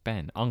call me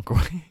Ben. Uncle.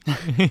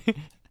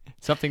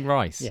 Something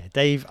Rice. Yeah,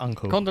 Dave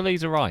Uncle.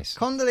 Condoleezza Rice.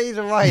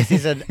 Condoleezza Rice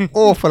is an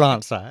awful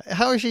answer.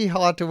 How is she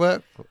hard to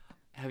work for?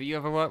 Have you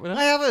ever worked with her?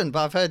 I haven't,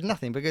 but I've heard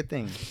nothing but good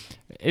things.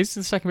 Is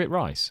the second bit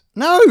Rice?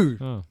 No.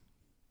 Oh.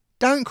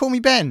 Don't call me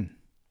Ben.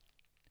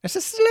 It's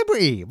a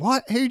celebrity.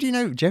 What? Who do you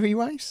know? Jerry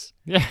Weiss?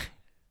 Yeah.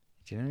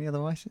 Do you know any other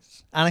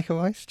Weisses? Annika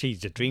Weiss?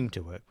 She's a dream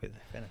to work with,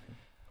 if anything.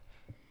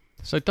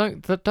 So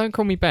don't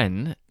call me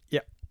Ben.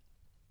 Yep.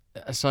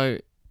 So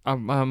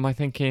am I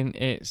thinking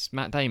it's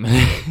Matt Damon?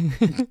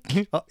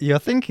 Oh, you're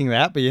thinking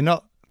that, but you're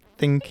not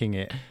thinking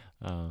it.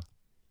 Oh,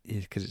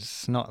 Because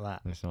it's not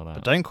that. it's not that.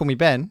 But don't call me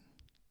Ben.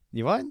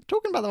 You are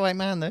talking about the right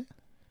man, though.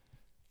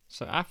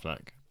 So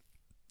Affleck,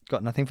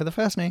 Got nothing for the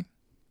first name.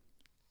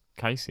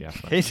 Casey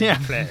Affleck. Casey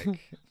Affleck.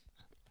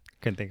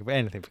 Couldn't think of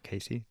anything for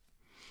Casey.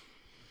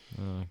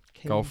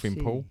 Golfing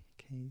pool.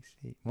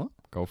 Casey. What?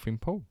 Golfing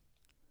pool.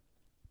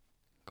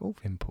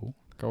 Golfing pool?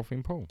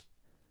 Golfing pool.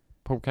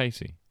 Paul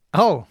Casey.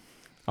 Oh,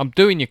 I'm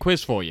doing your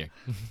quiz for you.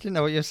 didn't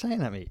know what you were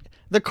saying at me.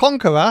 The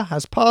Conqueror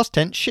has past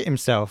tense shit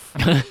himself.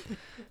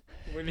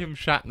 William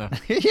Shatner.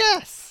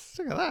 Yes.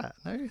 Look at that.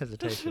 No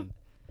hesitation.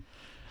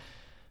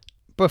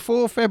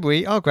 Before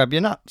February, I'll grab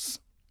your nuts.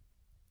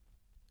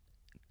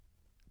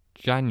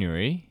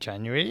 January.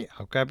 January,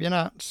 I'll grab your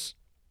nuts.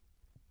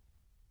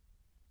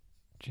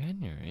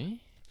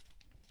 January?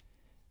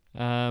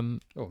 Oh,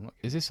 not.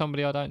 Is this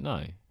somebody I don't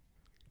know?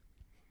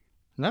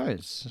 No,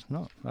 it's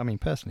not. I mean,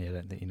 personally, I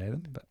don't think you know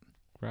them. But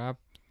Grab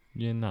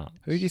your nuts.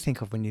 who do you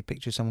think of when you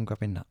picture someone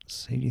grabbing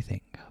nuts? Who do you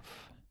think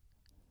of?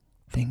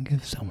 Think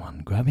of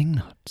someone grabbing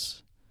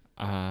nuts.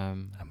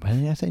 And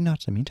when I say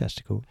nuts, I mean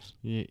testicles.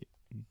 Yeah.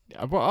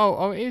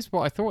 Well, it is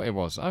what I thought it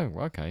was. Oh,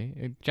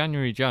 okay.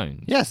 January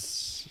Jones.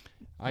 Yes.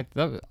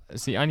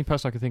 It's the only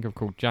person I could think of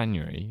called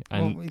January,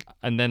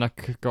 and then I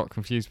got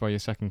confused by your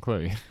second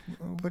clue.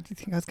 What do you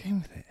think I was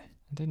going with it?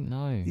 I didn't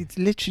know. It's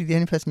literally the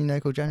only person you know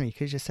called January. You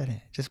could have just said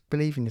it. Just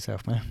believe in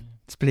yourself, man.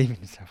 Just believe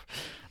in yourself.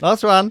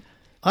 Last one.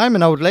 I'm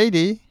an old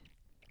lady.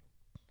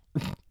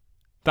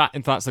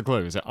 That's the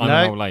clue, is it? I'm No,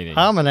 an old lady.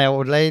 I'm an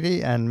old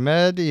lady and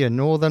murder your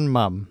northern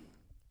mum.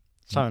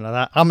 Something like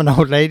that. I'm an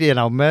old lady and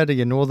I'll murder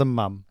your northern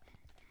mum.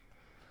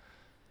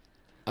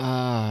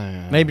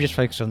 Maybe just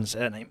focus on the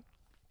surname.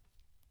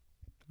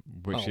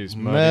 Which is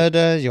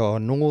murder your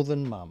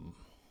northern mum.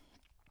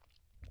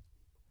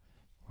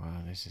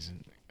 Wow, this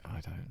isn't. I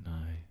don't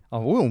know. I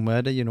will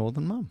murder your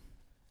northern mum.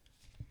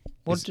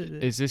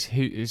 Is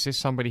this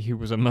somebody who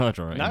was a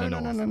murderer? No, in the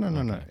no,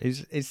 north? no.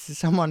 It's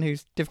someone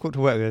who's difficult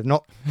to work with.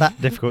 Not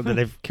that difficult that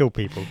they've killed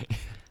people.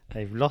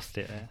 They've lost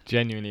it there.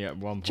 Genuinely, at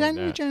one point.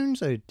 January Jones,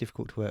 though,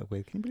 difficult to work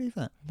with. Can you believe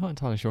that? Not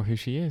entirely sure who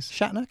she is.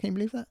 Shatner, can you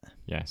believe that?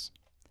 Yes.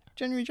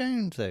 January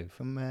Jones, though,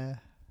 from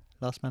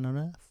Last Man on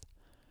Earth.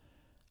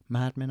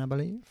 Mad Men, I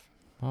believe.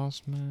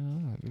 Last Man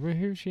on Earth.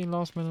 Who's she in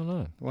Last Man on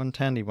Earth? One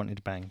Tandy wanted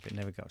to bang, but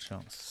never got a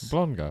chance.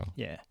 Blonde girl.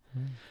 Yeah.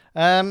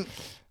 I'll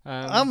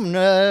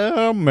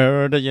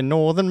murder your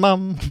northern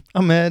mum.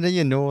 I'll murder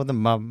your northern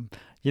mum.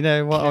 You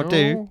know what I'll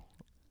do?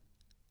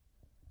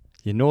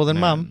 Your northern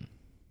mum.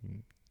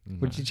 No.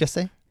 What did you just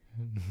say?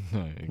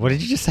 No. What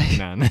did you just say?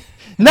 Nan.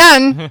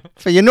 Nan!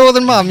 For your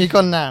northern mum, you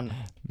got Nan.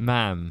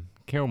 Mam.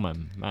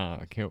 Kilman.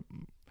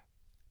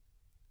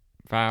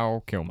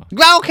 Val Kilmer.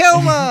 Val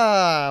Kilmer!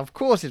 Of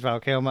course it's Val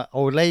Kilmer.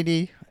 Old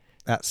lady.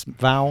 That's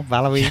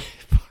Valerie.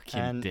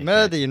 And dickhead.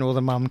 murder your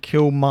northern mum,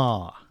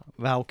 Kilmar.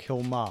 Val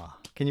Kilmar.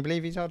 Can you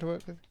believe he's hard to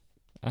work with?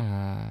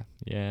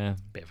 Yeah.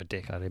 Bit of a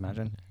dick, I'd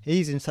imagine.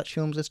 He's in such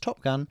films as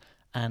Top Gun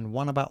and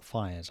One About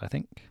Fires, I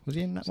think. Was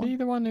he in that Is one? he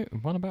the one who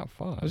One About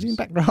Fires? Was he in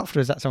Backdraft or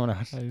is that someone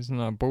else? Isn't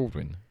that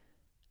Baldwin?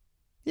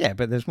 Yeah,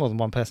 but there's more than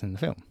one person in the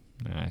film.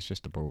 No, it's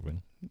just a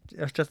Baldwin.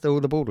 It's just all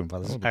the Baldwin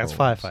brothers All the as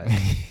Baldwins.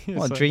 firefighters.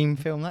 What a So- dream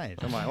film that is.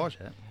 I might watch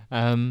it.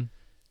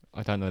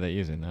 I don't know that he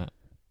is in that.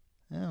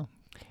 Oh.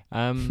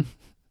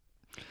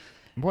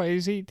 What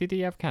is he? Did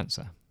he have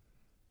cancer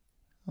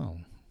Oh.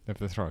 of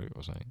the throat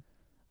or something?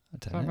 I Is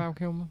don't that know. Val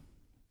Kilmer?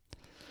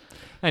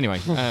 Anyway,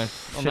 on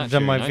Should that have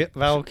done my note,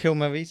 Val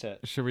Kilmer research.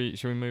 Should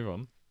we move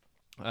on?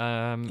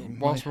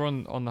 Whilst we're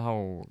on the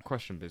whole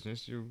question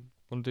business, you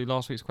want to do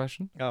last week's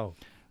question? Oh.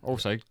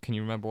 Also, can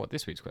you remember what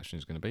this week's question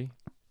is going to be?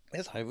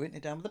 Yes, I've written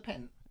it down with a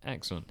pen.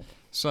 Excellent.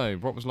 So,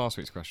 what was last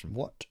week's question?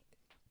 What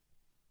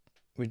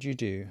would you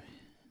do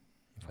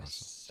if I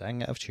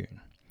sang out of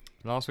tune?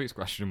 Last week's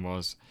question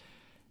was,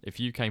 if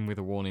you came with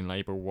a warning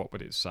label, what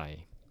would it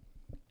say?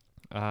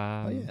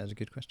 Oh, yeah, that's a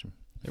good question.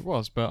 It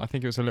was, but I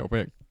think it was a little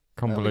bit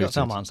Well, we convoluted. got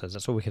some answers.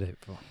 That's all we could hope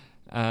for.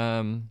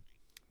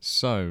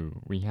 So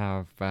we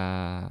have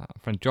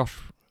friend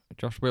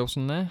Josh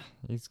Wilson there.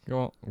 He's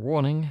got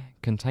warning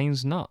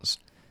contains nuts.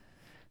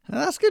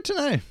 That's good to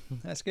know.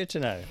 That's good to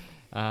know.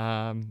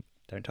 Um,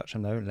 Don't touch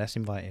them though, unless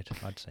invited,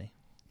 I'd say.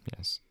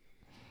 yes.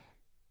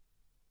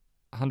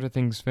 100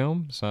 Things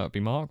film, so it'd be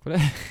Mark, would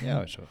it?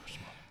 Yeah, sure.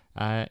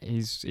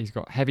 He's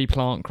got heavy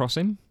plant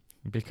crossing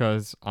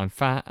because I'm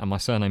fat and my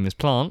surname is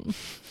Plant.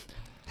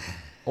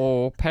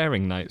 Or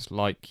pairing notes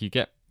like you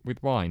get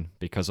with wine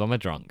because I'm a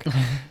drunk.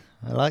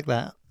 I like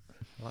that.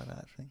 I like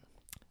that thing.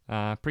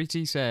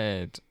 Preeti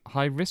said,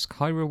 high risk,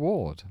 high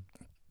reward.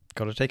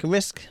 Got to take a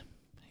risk.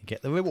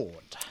 Get the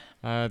reward.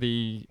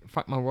 The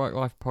Fuck My Work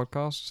Life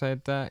podcast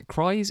said,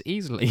 cries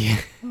easily.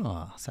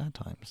 Ah, sad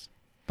times.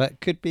 But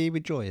could be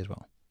with joy as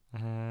well.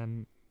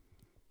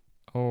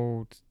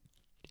 old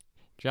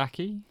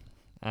Jackie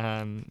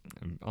on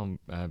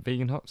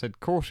Vegan Hop said,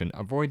 caution,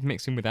 avoid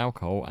mixing with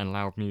alcohol and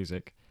loud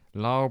music.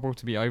 Liable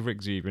to be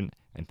over-exuberant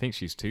and thinks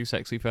she's too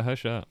sexy for her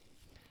shirt.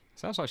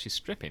 Sounds like she's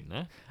stripping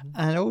there.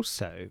 And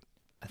also,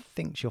 I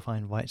think she'll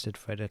find Right Said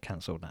Fred are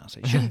cancelled now.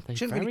 So you shouldn't, They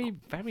shouldn't very, really,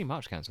 very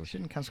much cancelled.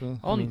 shouldn't cancel.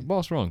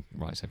 What's wrong?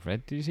 Right Said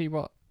Fred. Did you see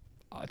what?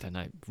 I don't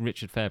know.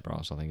 Richard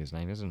Fairbrass, I think his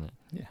name, isn't it?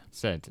 Yeah.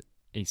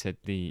 He said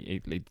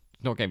he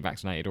not getting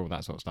vaccinated, all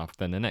that sort of stuff.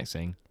 Then the next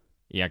thing,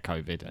 he had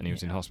COVID and he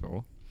was in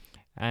hospital.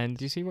 And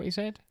do you see what he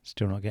said?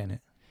 Still not getting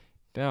it.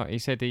 No, he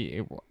said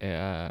it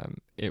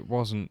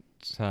wasn't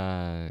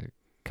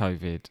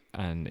COVID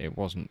and it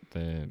wasn't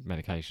the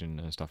medication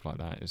and stuff like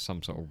that. It's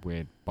some sort of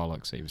weird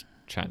bollocks that he was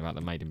chatting about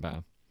that made him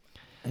better.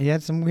 He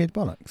had some weird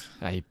bollocks.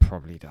 He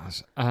probably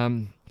does.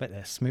 But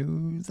they're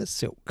smooth as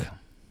silk.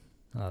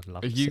 I'd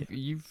love to see it.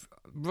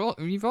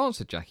 You've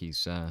answered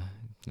Jackie's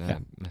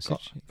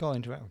message. Got to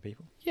interact with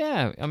people.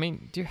 Yeah, I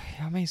mean,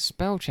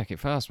 spell check it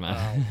first, man.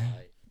 Oh,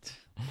 right.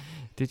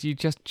 Did you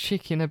just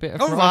chicken a bit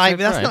of? All right,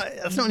 but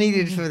that's not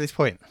needed for this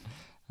point.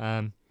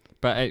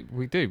 But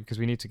we do, because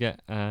we need to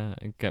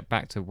get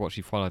back to what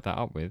she followed that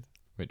up with,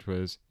 which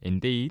was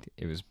indeed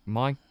it was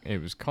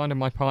kind of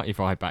my party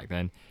vibe back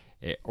then.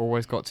 It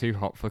always got too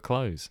hot for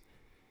clothes.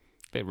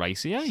 Bit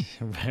racy, eh?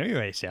 Very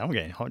racy. I'm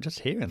getting hot just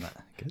hearing that.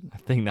 Good. I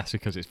think that's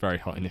because it's very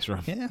hot in this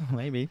room. Yeah,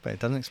 maybe, but it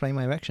doesn't explain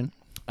my erection.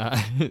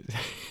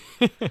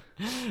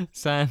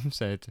 Sam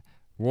said,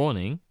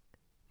 "Warning,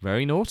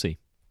 very naughty."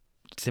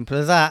 Simple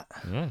as that.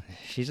 Yeah.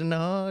 She's a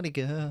naughty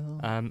girl.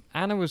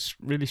 Anna was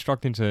really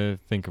struggling to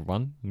think of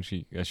one, and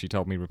she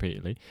told me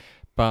repeatedly,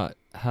 but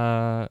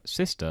her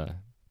sister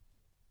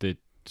did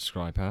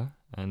describe her,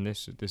 and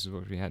this is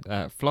what she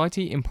had: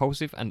 flighty,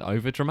 impulsive, and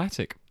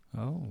overdramatic.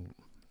 Oh,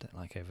 don't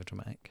like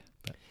overdramatic.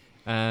 But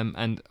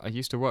and I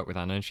used to work with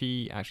Anna, and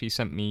she actually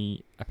sent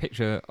me a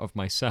picture of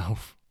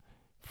myself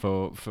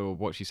for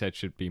what she said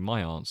should be my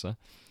answer,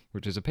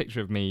 which is a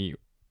picture of me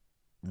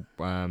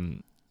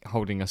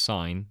holding a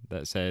sign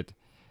that said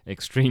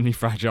 "extremely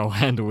fragile,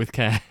 handle with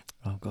care."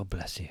 Oh, God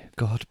bless you.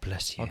 God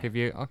bless you. I'll give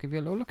you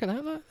a little look at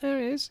that. Look, there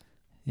it is.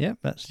 Yep,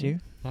 that's you.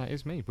 That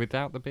is me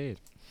without the beard.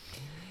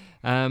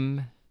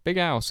 Big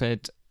Al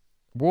said,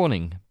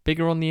 "Warning,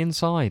 bigger on the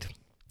inside."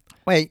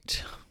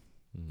 Wait,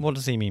 what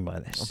does he mean by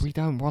this? We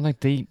don't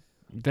want to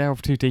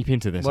delve too deep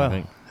into this. Well, I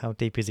think. How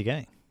deep is he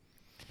going?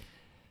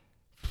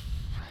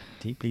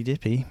 Deeply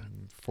dippy.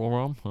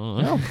 Forearm.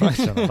 Oh,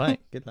 Christ on the bike.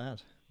 Good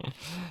lad.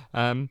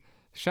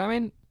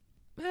 Sharon,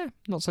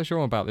 not so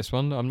sure about this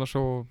one. I'm not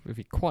sure if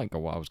he quite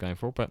got what I was going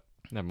for, but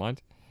never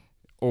mind.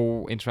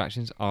 All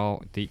interactions are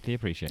deeply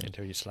appreciated.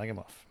 Until you slag him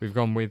off. We've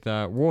gone with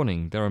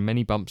warning, there are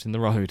many bumps in the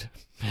road.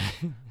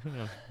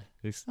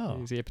 Is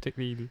he a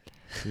particularly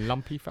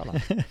lumpy fella?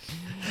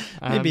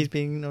 Maybe he's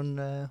being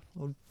on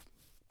old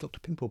Dr.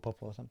 Pimple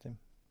Popper or something.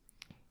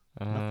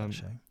 Love that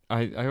show.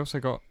 I also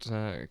got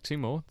two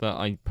more that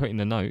I put in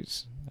the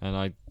notes, and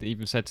I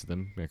even said to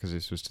them, because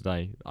this was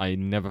today, I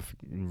never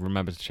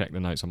remember to check the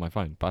notes on my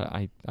phone, but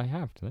I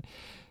have today.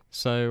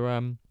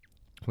 So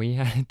we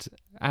had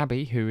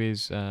Abby, who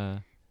is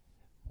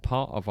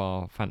part of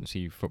our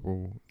fantasy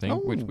football thing,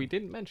 which we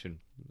didn't mention,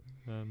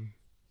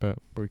 but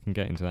we can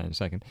get into that in a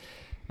second.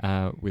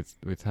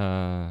 With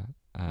her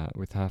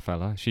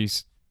fella,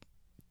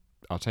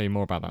 I'll tell you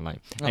more about that later.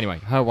 Anyway,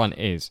 her one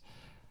is.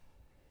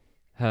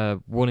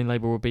 Her warning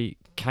label would be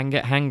can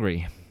get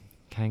hangry.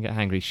 Can get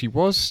hangry. She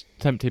was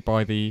tempted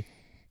by the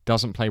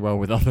doesn't play well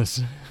with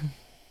others.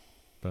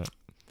 But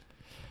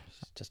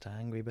she's just an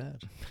angry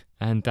bird.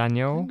 And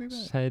Danielle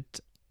said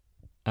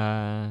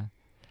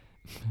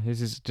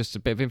this is just a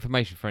bit of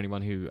information for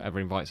anyone who ever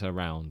invites her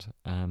around.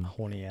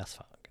 Horny ass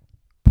fuck.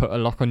 Put a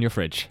lock on your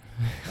fridge.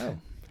 Oh,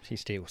 she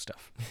steals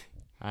stuff.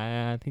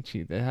 I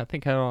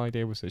think her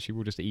idea was that she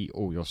will just eat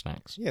all your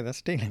snacks. Yeah, that's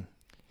stealing.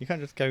 You can't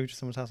just go to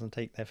someone's house and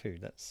take their food.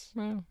 That's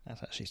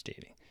actually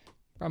stealing.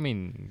 I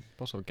mean,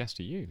 what sort of guest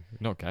are you?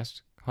 Not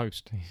guest,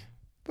 host.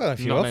 Well, if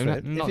you offer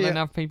it. Not letting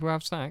have people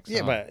have snacks.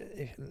 Yeah, but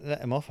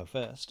let them offer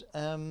first.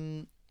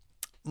 Mine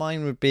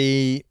would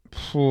be,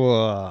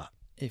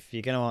 if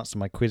you're going to answer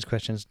my quiz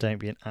questions, don't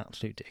be an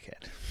absolute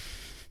dickhead.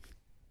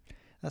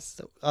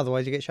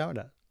 Otherwise you get shouted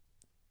at.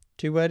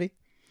 Too wordy?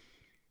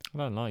 I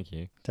don't like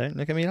you. Don't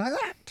look at me like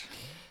that.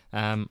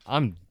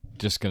 I'm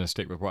just going to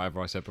stick with whatever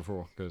I said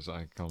before, because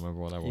I can't remember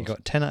what that was. You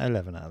got 10 out of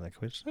 11 out of the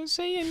quiz.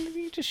 See, and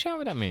you just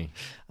shouted at me.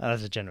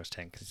 That's a generous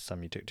 10, because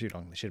some you took too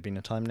long. There should have been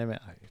a time limit.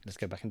 Let's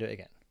go back and do it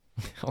again.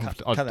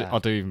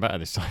 I'll do even better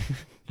this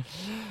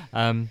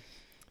time.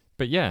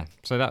 But yeah,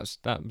 so that's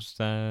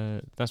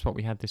what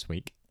we had this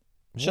week.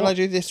 Shall I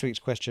do this week's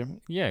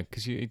question? Yeah,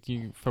 because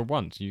you for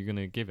once you're going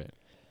to give it.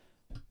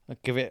 I'll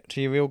give it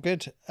to you real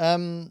good.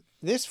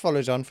 This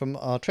follows on from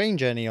our train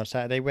journey on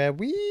Saturday, where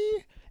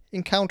we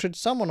encountered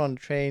someone on the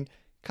train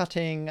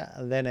cutting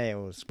their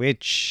nails,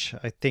 which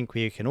I think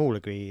we can all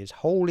agree is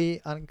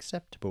wholly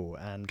unacceptable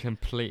and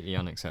completely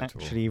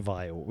unacceptable. Actually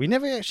vile. We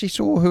never actually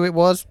saw who it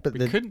was, but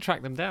we couldn't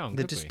track them down.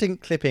 The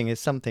distinct clipping is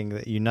something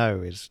that you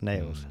know is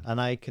nails, and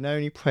I can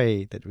only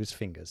pray that it was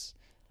fingers.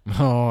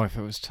 Oh, if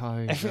it was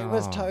toes. If it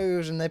was oh.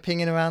 toes and they're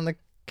pinging around the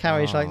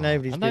carriage like Oh.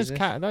 nobody's And those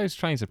business. those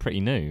trains are pretty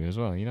new as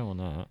well. You don't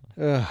want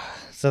that. Ugh,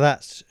 so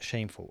that's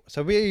shameful.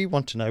 So we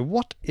want to know,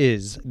 what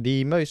is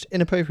the most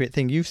inappropriate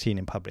thing you've seen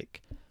in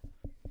public?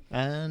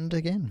 And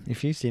again,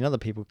 if you've seen other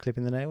people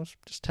clipping the nails,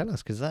 just tell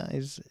us, because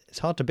it's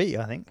hard to beat,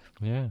 I think.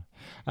 Yeah.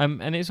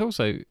 And it's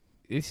also,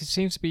 it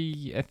seems to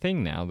be a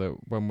thing now that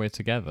when we're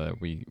together,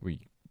 we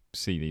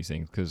see these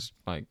things. Because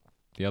like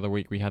the other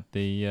week we had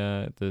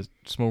the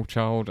small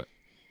child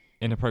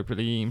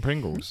inappropriately eating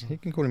Pringles. You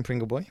can call him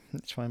Pringle Boy.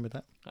 It's fine with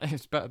that.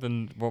 It's better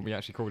than what we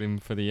actually called him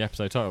for the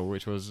episode title,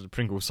 which was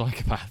Pringle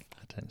Psychopath.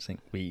 I don't think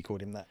we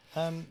called him that.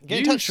 Get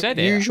in You touch. said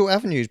it. Usual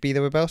avenues. Be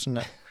there with Belson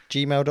at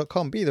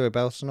gmail.com. Be there with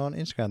Belson on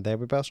Instagram. There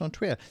with Belson on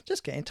Twitter.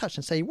 Just get in touch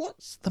and say,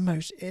 what's the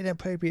most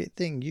inappropriate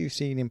thing you've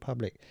seen in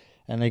public?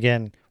 And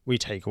again, we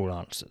take all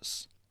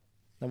answers.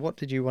 Now, what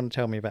did you want to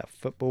tell me about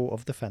Football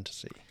of the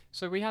Fantasy?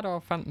 So we had our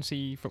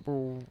fantasy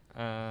football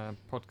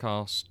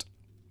podcast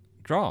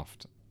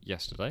draft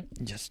yesterday.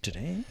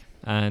 Yesterday.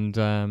 And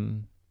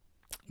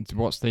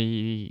what's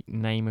the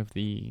name of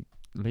the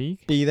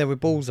league? Be there with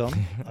balls on.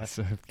 I That's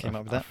came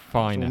up with that.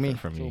 Fine It's all effort me.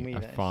 from It's all you. me, A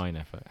that is. fine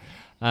effort.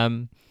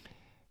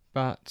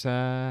 But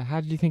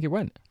how did you think it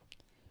went?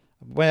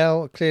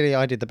 Well, clearly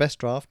I did the best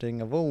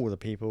drafting of all the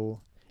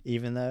people,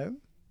 even though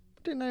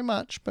I didn't know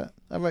much, but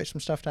I wrote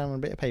some stuff down on a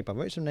bit of paper. I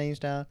wrote some names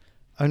down.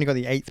 I only got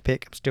the 8th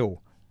pick. I'm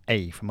still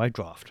A for my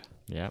draft.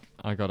 Yeah,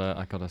 I got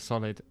a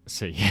solid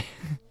C.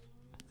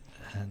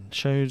 And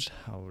shows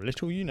how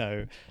little you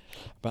know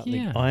about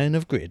Yeah. the Iron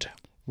of Grid.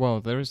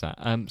 Well, there is that.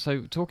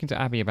 So talking to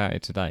Abby about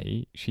it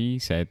today, she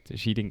said that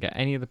she didn't get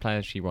any of the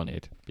players she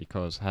wanted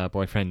because her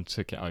boyfriend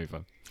took it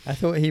over. I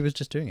thought he was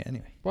just doing it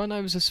anyway. Well, no,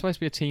 it was supposed to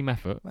be a team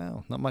effort.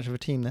 Well, not much of a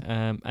team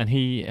there. And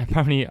he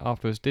apparently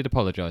afterwards did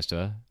apologise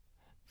to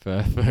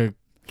her for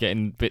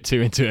getting a bit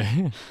too into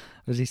it.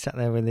 Was he sat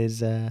there with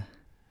his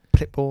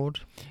clipboard?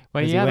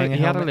 Well, Was he he had wearing a a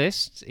helmet?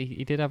 list.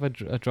 He did have a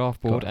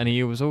draft board, God. and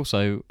he was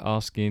also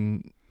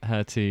asking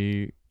her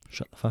to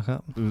Shut the fuck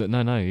up.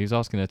 no, he was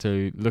asking her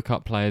to look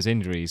up players'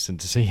 injuries and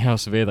to see how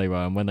severe they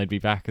were and when they'd be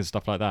back and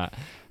stuff like that.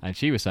 And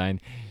she was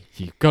saying,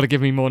 "You've got to give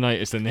me more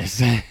notice than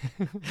this."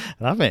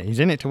 Love it. He's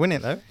in it to win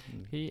it, though.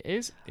 He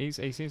is. He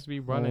seems to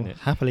be well in We'll it.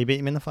 happily beat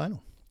him in the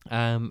final.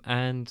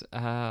 And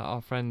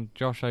our friend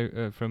Josh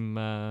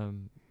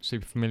from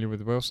Super Familiar with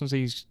the Wilsons,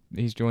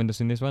 he's joined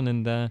us in this one,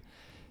 and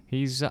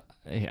he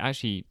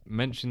actually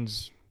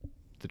mentions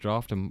the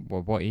draft and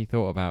what he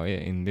thought about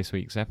it in this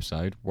week's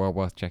episode. Well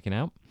worth checking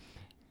out.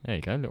 There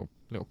you go,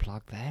 little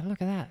plug there.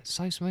 Look at that,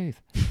 so smooth.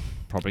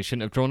 Probably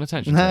shouldn't have drawn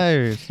attention. to it. No,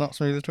 it's not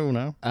smooth at all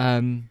now.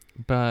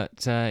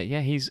 But yeah,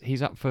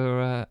 he's up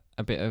for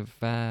a bit of.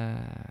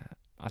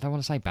 I don't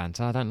want to say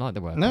banter. I don't like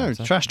the word. No,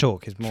 banter. trash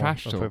talk is more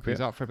Trash talk. appropriate.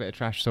 He's up for a bit of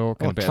trash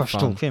talk and Or a bit trash of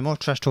fun. talk him, or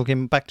trash talk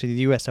him back to the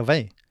US of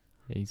A.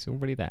 He's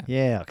already there.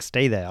 Yeah, I could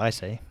stay there, I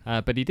say.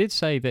 But he did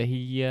say that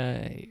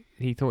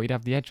he thought he'd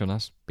have the edge on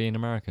us being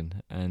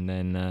American, and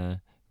then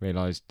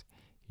realised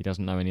he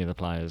doesn't know any of the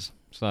players.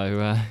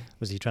 So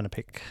Was he trying to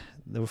pick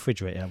the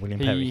refrigerator, William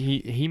Perry?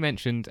 he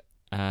mentioned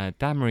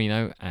Dan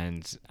Marino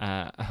and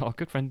our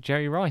good friend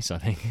Jerry Rice, I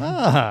think.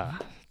 Ah,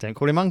 don't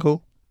call him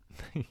uncle.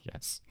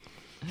 Yes.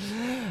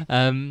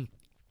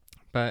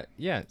 But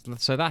yeah,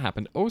 so that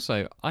happened.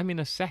 Also, I'm in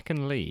a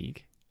second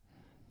league,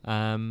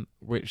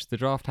 which the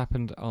draft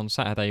happened on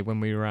Saturday when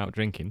we were out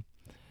drinking,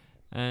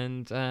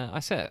 and I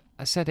set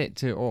it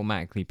to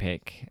automatically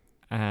pick,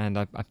 and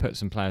I put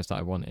some players that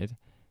I wanted,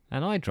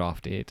 and I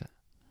drafted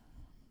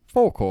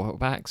 4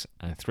 quarterbacks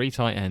and 3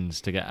 tight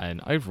ends to get an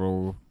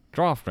overall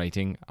draft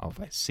rating of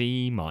a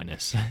C-.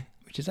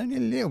 Which is only a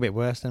little bit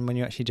worse than when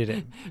you actually did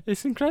it.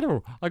 It's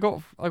incredible. I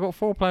got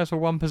 4 players for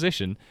 1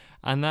 position,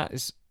 and that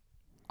is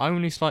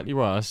only slightly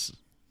worse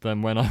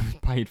than when I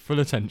paid full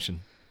attention.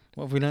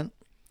 What have we learnt?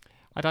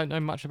 I don't know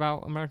much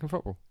about American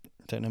football.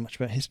 Don't know much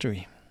about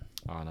history.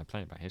 Oh, I know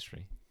plenty about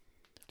history.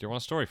 Do you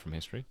want a story from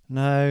history?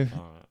 No,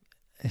 Alright.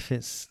 if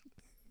is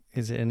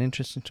it an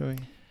interesting story?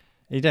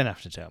 You don't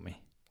have to tell me.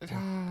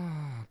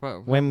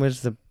 Well, When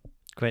was the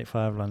Great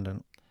Fire of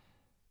London?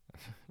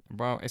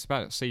 well, it's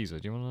about Caesar.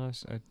 Do you want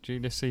to know a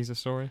Julius Caesar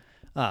story?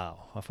 Oh,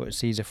 I thought it was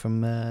Caesar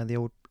from the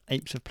old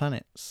Apes of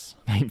Planets.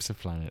 Apes of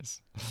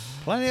Planets.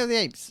 Planet of the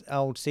Apes,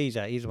 old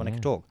Caesar, he's the one who Yeah.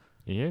 could talk.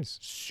 He is.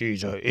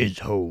 Caesar is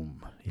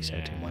home, he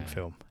said in one Yeah.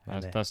 film.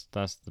 And, That's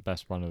the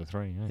best one of the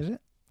 3. Yeah. is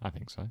it? I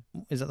think so.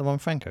 Is that the one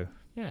with Franco?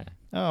 Yeah.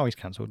 Oh, he's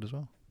cancelled as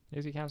well.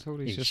 Is he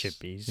cancelled? He should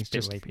be. He's a bit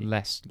just rapey.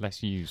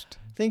 less used.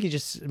 I think he's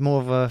just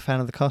more of a fan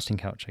of the casting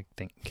couch, I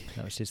think.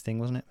 That was his thing,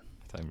 wasn't it?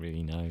 I don't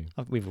really know.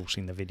 We've all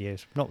seen the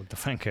videos. Not with the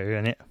Franco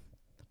in it,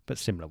 but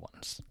similar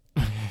ones.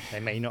 They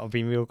may not have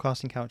been real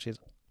casting couches.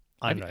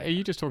 I know. Are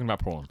you just talking about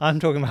porn? I'm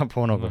talking about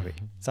pornography.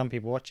 Some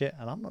people watch it,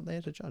 and I'm not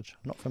there to judge.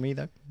 Not for me,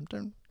 though.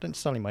 Don't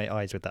sully my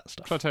eyes with that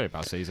stuff. Shall I tell you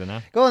about Caesar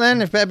now? Go on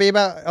then. It better be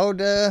about old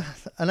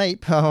an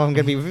ape. Oh, I'm going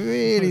to be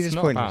really It's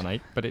not disappointed. about an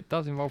ape, but it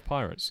does involve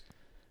pirates.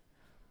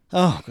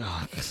 Oh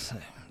God, this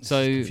So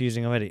is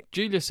confusing already.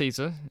 Julius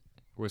Caesar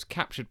was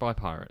captured by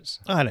pirates.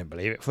 I don't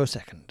believe it for a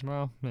second.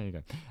 Well, there you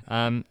go.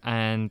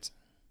 And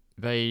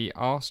they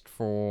asked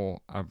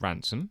for a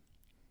ransom.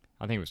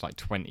 I think it was like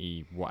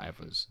 20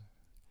 whatevers.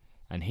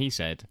 And he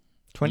said,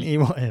 20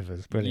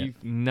 whatever's brilliant.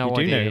 You've no you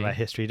do idea. know about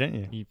history, don't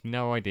you? You've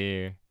no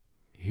idea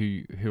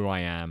who I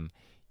am.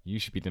 You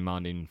should be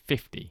demanding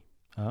 50.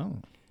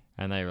 Oh.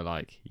 And they were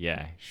like,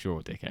 yeah,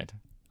 sure, dickhead.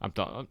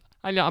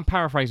 I'm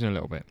paraphrasing a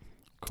little bit.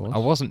 Of course. I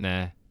wasn't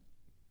there.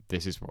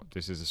 This is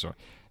the story.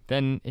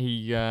 Then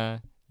he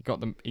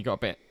got a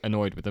bit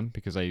annoyed with them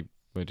because they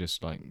were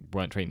just like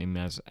weren't treating him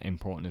as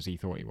important as he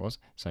thought he was.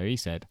 So he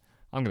said,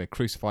 I'm going to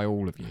crucify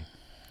all of you.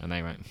 And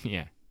they went,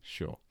 yeah,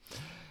 sure.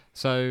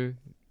 So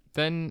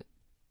then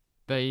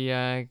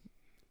they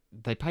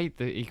paid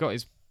he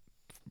got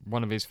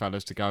one of his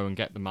fellas to go and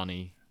get the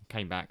money,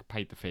 came back,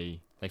 paid the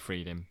fee, they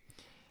freed him.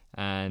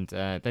 And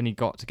then he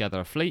got together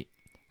a fleet,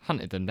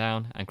 hunted them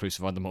down, and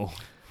crucified them all.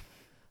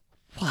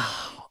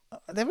 Wow.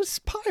 There was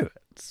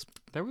pirates.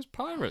 There was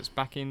pirates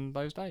back in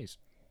those days.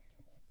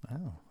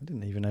 Wow. I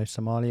didn't even know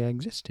Somalia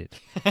existed.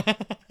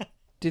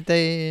 Did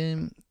they,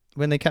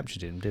 when they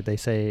captured him, did they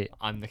say,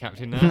 I'm the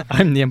captain now?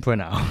 I'm the emperor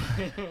now?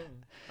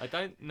 I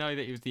don't know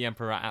that he was the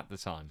emperor at the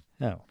time.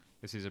 No.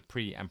 This is a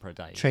pre-emperor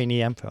day.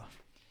 Trainee emperor.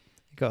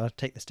 You got to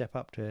take the step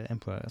up to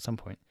emperor at some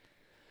point.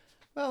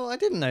 Well, I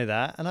didn't know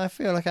that, and I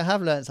feel like I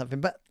have learned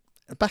something. But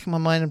back in my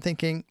mind, I'm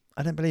thinking,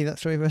 I don't believe that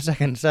story for a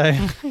second. So,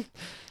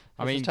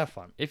 I mean, it's a tough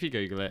one. If you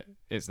Google it,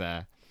 it's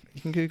there.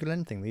 You can Google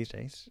anything these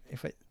days.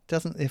 If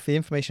the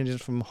information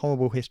is from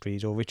horrible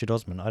histories or Richard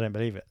Osman, I don't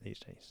believe it these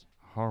days.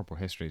 Horrible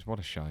histories. What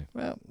a show.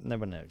 Well, no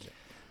one knows it.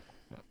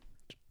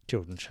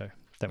 Children's show.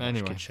 Don't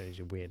watch kids shows,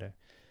 you weirdo.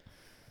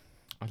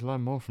 I'd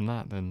learn more from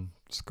that than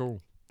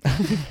school.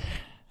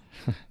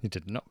 You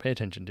did not pay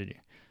attention, did you?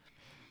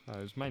 It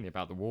was mainly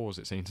about the wars,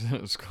 it seems,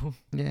 at school.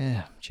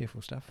 Yeah,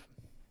 cheerful stuff.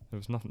 There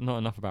was not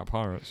enough about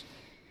pirates.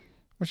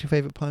 What's your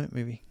favourite pirate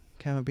movie?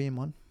 Caribbean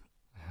one?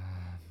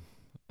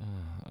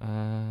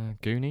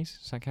 Goonies,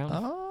 does that count?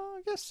 Oh,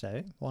 I guess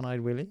so. One-Eyed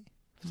Willie.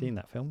 I've seen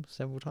that film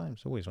several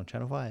times. Always on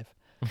Channel 5.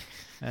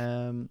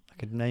 I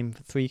could name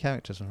 3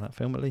 characters from that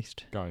film at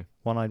least. Go.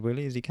 One-Eyed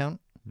Willie, does he count?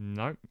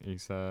 No,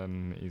 he's a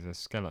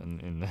skeleton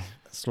in the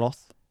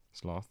Sloth.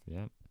 Sloth,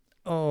 yeah.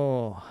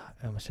 Oh,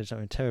 I almost said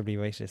something terribly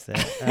racist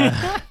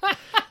there.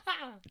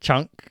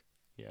 Chunk.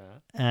 Yeah.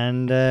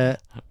 And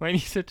when you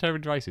said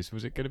terribly racist,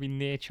 was it going to be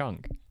near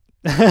Chunk?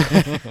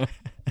 I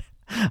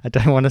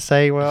don't want to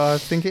say what I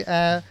was thinking.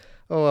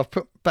 I've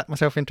backed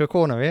myself into a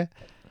corner here.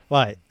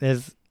 Right,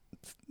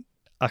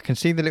 I can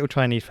see the little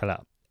Chinese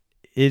fella.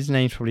 His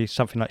name's probably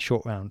something like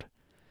Short Round.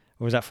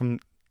 Or was that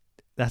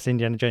that's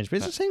Indiana Jones, but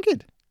it's the same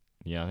kid.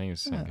 Yeah, I think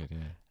it's the same kid,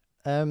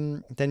 yeah.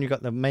 Then you've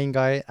got the main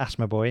guy,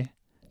 Asthma Boy.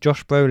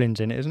 Josh Brolin's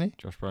in it, isn't he?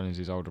 Josh Brolin's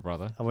his older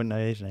brother. I wouldn't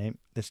know his name.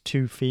 There's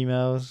 2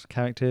 females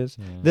characters.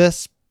 Yeah.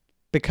 The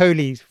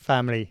Spicoli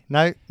family.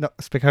 No, not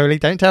Spicoli.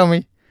 Don't tell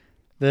me.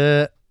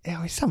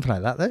 It's something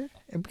like that though.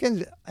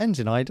 It ends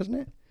in I, doesn't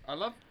it?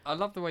 I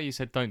love the way you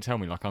said "don't tell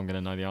me" like I'm going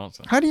to know the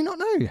answer. How do you not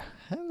know?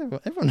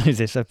 Everyone knows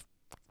this.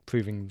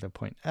 Proving the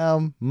point.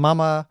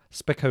 Mama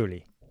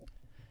Spicoli.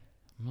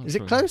 Is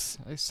it close?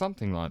 It's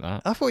something like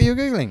that. I thought you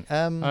were googling.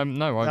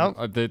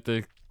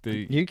 No,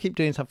 you keep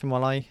doing something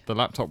while the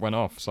laptop went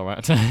off, so I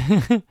had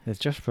to. There's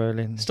Josh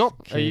Brolin.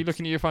 Stop! Kids. Are you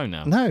looking at your phone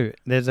now? No,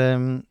 there's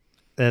a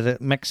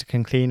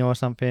Mexican cleaner or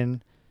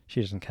something.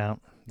 She doesn't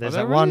count. There's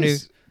there that one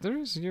is. There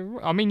is.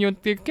 You're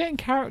getting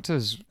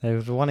characters. There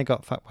was the one who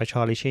got fucked by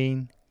Charlie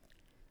Sheen.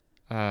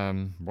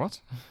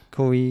 What?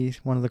 Corey,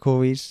 one of the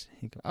Coreys.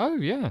 Oh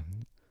yeah.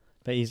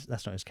 But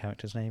that's not his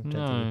character's name.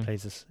 I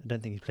don't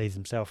think he plays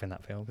himself in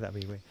that film.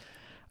 That'd be weird.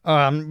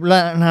 Now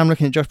I'm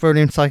looking at Josh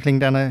Brolin cycling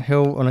down a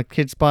hill on a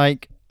kid's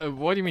bike.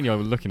 What do you mean you're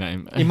looking at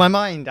him? In my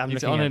mind,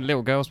 he's looking on at a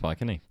little girl's bike,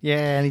 isn't he?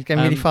 Yeah, and he's going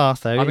really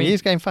fast though. I mean, he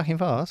is going fucking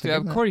fast.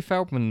 Corey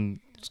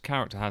Feldman's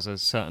character has a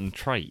certain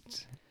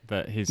trait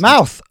that his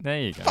mouth.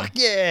 There you go. Fuck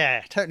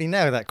yeah! Totally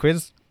nailed that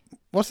quiz.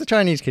 What's the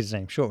Chinese kid's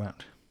name? Short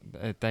round.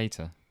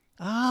 Data.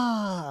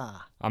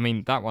 Ah. I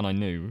mean, that one I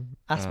knew.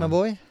 Asthma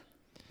Boy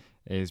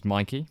is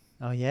Mikey.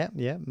 Oh yeah,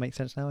 makes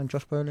sense now. And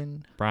Josh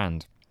Brolin.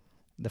 Brand.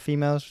 The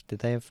females, did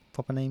they have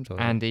proper names? Or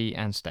Andy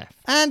and Steph.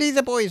 Andy's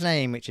a boy's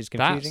name, which is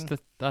confusing.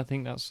 I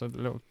think that's a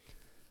little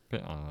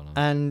bit. I don't know.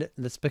 And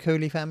the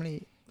Spicoli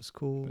family was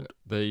called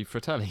the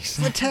Fratellis.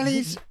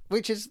 Fratellis,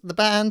 which is the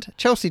band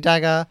Chelsea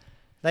Dagger.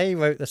 They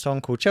wrote the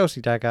song called Chelsea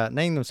Dagger,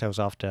 named themselves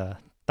after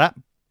that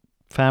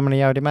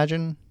family, I would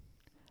imagine.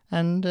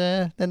 And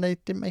then they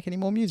didn't make any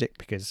more music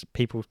because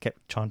people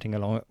kept chanting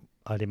along,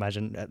 I'd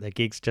imagine, at their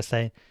gigs, just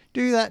saying,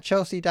 do that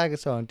Chelsea Dagger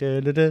song.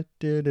 Don't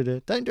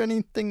do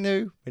anything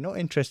new. We're not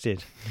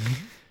interested.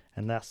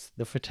 And that's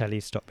the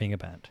Fratellis stopped being a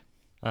band.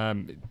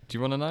 Do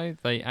you want to know?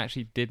 They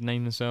actually did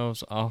name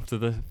themselves after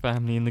the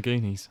family in the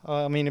Goonies.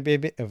 I mean, it'd be a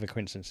bit of a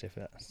coincidence if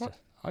that's...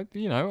 I'd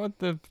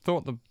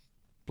thought the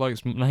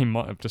bloke's name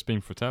might have just been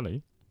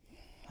Fratelli.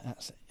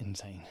 That's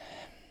insane.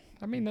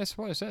 I mean, that's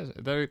what it says.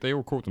 They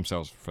all called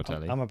themselves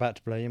Fratelli. I'm about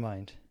to blow your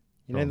mind.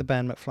 You know the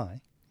band McFly?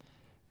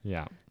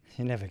 Yeah.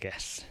 You never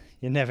guess.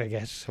 You never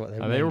guess what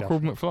they're Are they all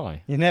called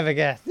McFly? You never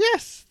guess.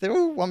 Yes, they're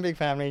all one big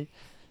family.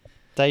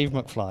 Dave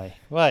McFly.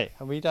 Right,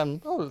 have we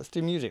done... Oh, let's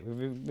do music.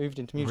 We've moved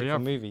into music We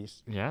from have.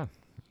 movies. Yeah.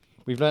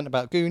 We've learnt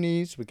about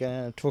Goonies. We're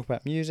going to talk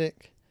about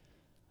music.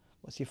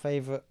 What's your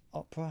favourite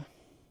opera?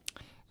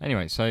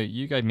 Anyway, so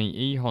you gave me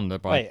E Honda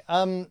by.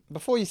 Wait,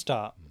 before you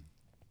start,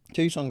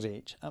 2 songs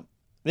each.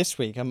 This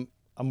week, I'm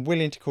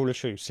willing to call a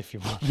truce if you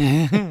want.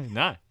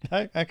 No,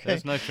 Oh, okay.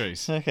 there's no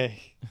truce.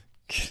 Okay.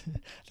 I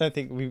don't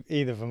think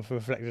either of them have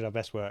reflected our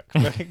best work.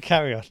 But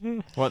carry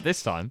on. What,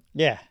 this time?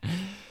 Yeah.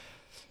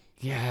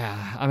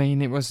 Yeah, I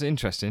mean, it was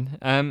interesting.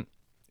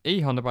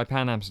 E Honda by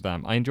Pan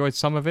Amsterdam. I enjoyed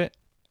some of it.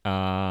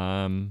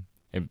 I'll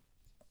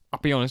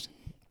be honest,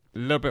 a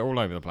little bit all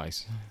over the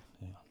place.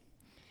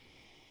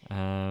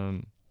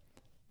 You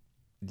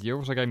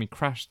also gave me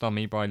Crash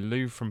Dummy by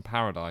Lou from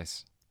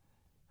Paradise.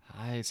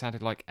 It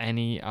sounded like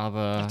any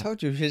other... I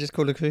told you we should just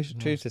call a truce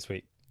this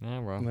week. Yeah,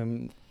 well.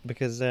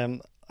 Because I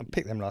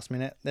picked them last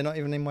minute. They're not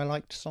even in my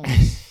liked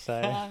songs. So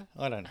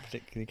I don't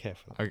particularly care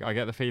for them. I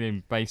get the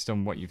feeling, based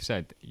on what you've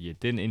said, you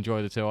didn't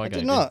enjoy the 2 I gave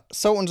did you. not.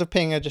 Sultans of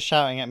Ping are just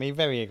shouting at me.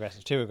 Very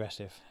aggressive. Too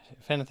aggressive.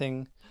 If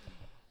anything,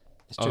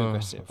 it's too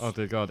aggressive. Oh,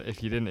 dear God.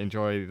 If you didn't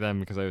enjoy them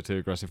because they were too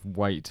aggressive,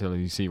 wait till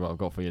you see what I've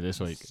got for you this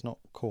week. It's not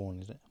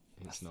Korn, is it?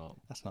 It's not.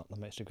 That's not the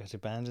most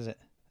aggressive band, is it?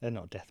 They're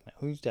not death metal.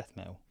 Who's death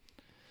metal?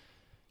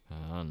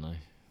 I don't know.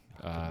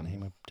 I couldn't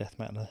name a death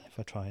metal if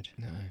I tried.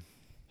 No.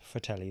 For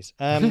tellies.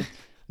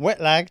 Wet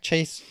Lag,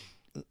 Chase,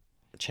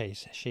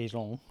 She's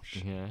Long.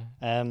 Yeah.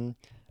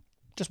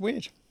 Just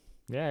weird.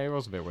 Yeah, it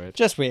was a bit weird.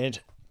 Just weird.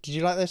 Did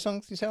you like those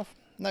songs yourself?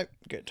 No,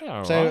 good.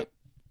 Yeah, so alright.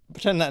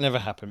 pretend that never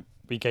happened.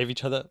 We gave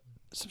each other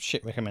some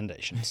shit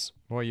recommendations.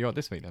 What you got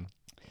this week then?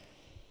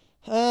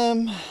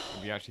 Um,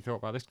 Have you actually thought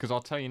about this? Because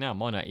I'll tell you now,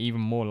 mine are even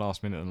more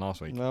last minute than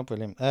last week. well,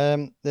 brilliant.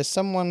 There's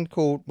someone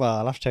called. Well,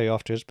 I'll have to tell you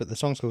afterwards. But the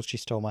song's called "She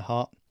Stole My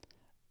Heart."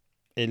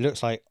 It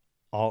looks like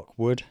arc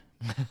wood.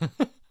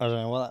 I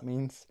don't know what that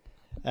means.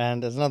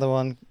 And there's another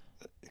one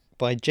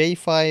by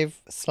J5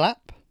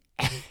 Slap.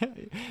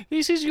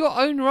 This is your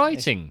own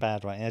writing. It's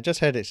bad writing. I just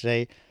heard it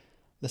today.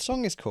 The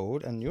song is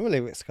called, and your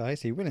lyrics,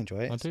 guys, so you will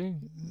enjoy it. I do.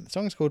 The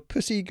song's called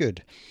 "Pussy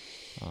Good."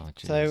 Oh,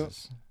 So-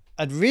 Jesus.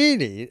 I'd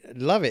really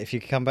love it if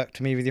you could come back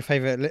to me with your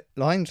favourite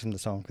lines from the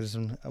song, because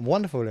some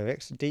wonderful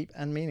lyrics, deep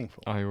and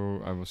meaningful. I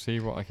will see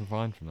what I can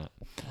find from that.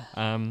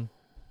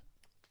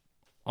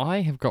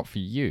 I have got for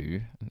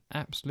you an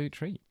absolute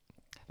treat.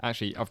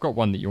 Actually, I've got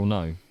one that you'll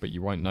know, but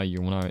you won't know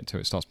you'll know it till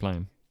it starts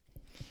playing.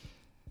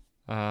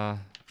 You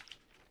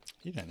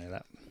don't know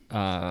that.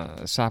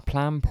 Ça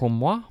plane pour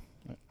moi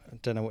I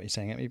don't know what you're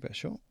saying at me, but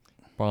sure.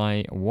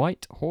 by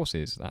White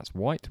Horses. That's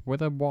white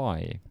with a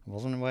Y.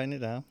 Wasn't writing it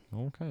down.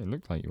 Okay, it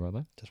looked like you were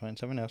there. Just writing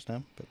something else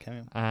down, but carry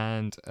on.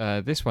 And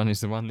this one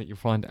is the one that you'll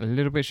find a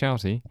little bit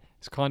shouty.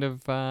 It's kind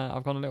of,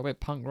 I've gone a little bit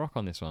punk rock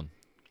on this one.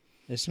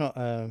 It's not,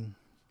 I'm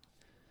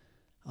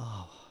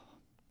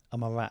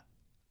a rat.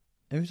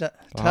 Who's that?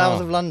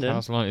 Towers of London.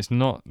 Towers of London. It's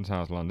not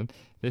Towers of London.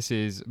 This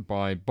is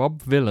by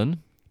Bob Vylan.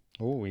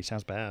 Oh, he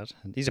sounds bad.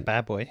 He's a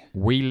bad boy.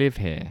 We Live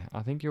Here.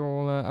 I think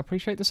you'll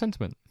appreciate the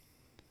sentiment.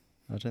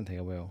 I don't think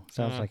I will.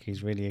 Sounds like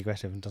he's really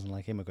aggressive and doesn't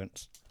like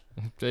immigrants.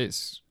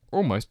 It's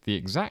almost the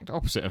exact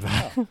opposite of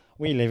that.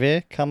 We live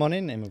here. Come on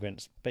in,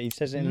 immigrants. But he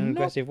says it in an Not-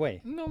 aggressive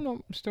way.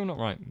 No, still not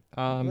right.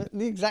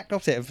 The exact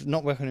opposite of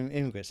not welcoming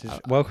immigrants is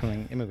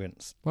welcoming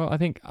immigrants. Well,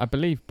 I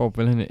believe Bob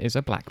Vylan is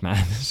a black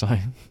man, so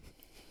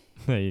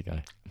there you go.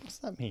 What's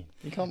that mean?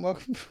 You can't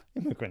welcome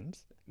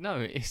immigrants?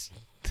 No, it's...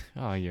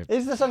 Oh, yeah.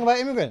 Is the song about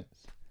immigrants?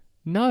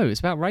 No, it's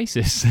about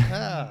racists.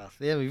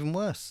 They're even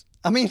worse.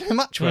 I mean, they're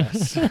much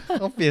worse.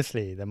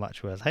 Obviously, they're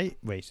much worse. Hate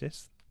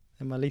racists.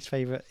 They're my least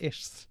favourite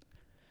ists.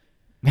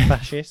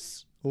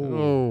 Fascists. Ooh.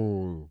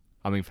 Oh.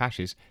 I mean,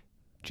 fascists,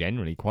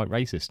 generally quite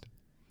racist.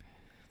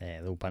 Yeah,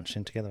 they're all bunched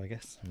in together, I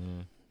guess.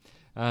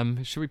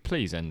 Yeah. Should we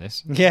please end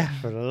this? Yeah,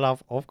 for the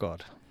love of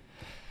God.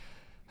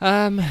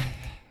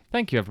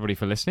 Thank you, everybody,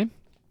 for listening.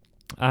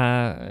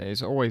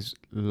 It's always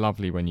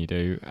lovely when you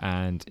do,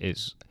 and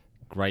it's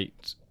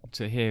great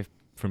to hear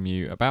from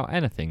you about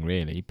anything,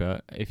 really.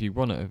 But if you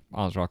want to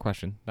answer our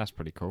question, that's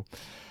pretty cool.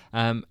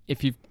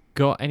 If you've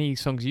got any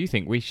songs you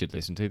think we should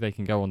listen to, they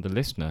can go on the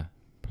listener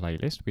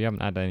playlist. We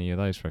haven't had any of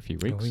those for a few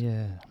weeks. Oh,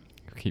 yeah.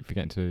 Keep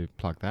forgetting to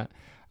plug that.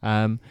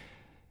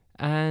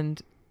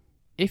 And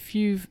if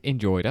you've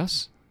enjoyed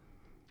us,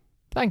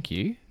 thank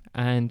you,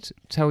 and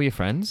tell your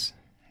friends.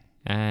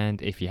 And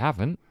if you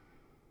haven't,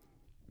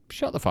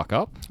 shut the fuck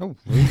up. Oh,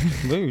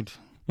 rude.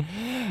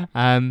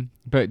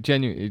 But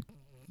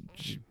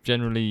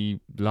generally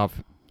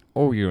love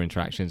all your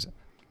interactions,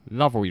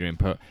 love all your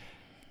input.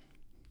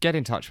 Get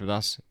in touch with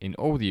us in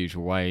all the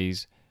usual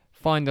ways.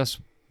 Find us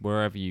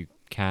wherever you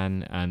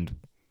can, and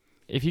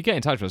if you get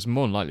in touch with us,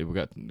 more than likely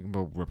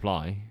we'll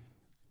reply.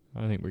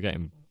 I think we're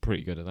getting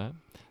pretty good at that.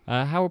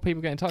 How will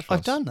people get in touch with us?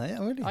 I've done that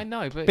already. I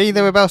know, but... Be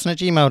there with Belson at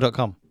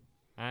gmail.com.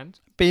 And?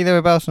 Be there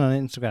with Belson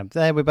on Instagram.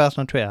 There with Belson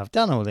on Twitter. I've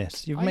done all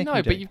this. You've I made know,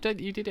 me do but it.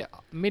 you did it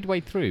midway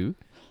through.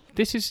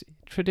 This is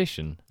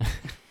tradition.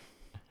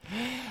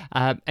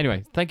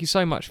 Anyway, thank you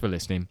so much for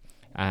listening,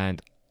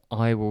 and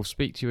I will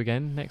speak to you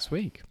again next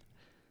week.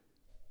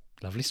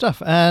 Lovely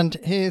stuff. And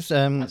here's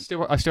I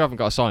still haven't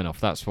got a sign off.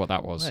 That's what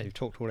that was. well, you've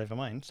talked all over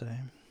mine, so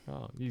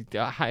Oh,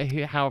 how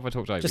have I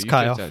talked over? just you?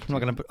 cut it off. I'm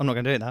not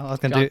gonna do it now. I was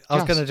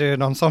gonna do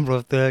an ensemble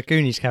of the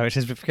Goonies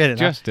characters, but forget it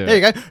now. Just do Here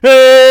it. you go.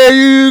 Hey,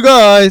 you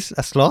guys!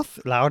 A sloth,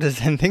 loud as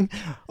anything.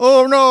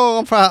 Oh no,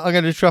 I'm fat. I'm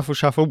gonna do truffle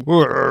shuffle.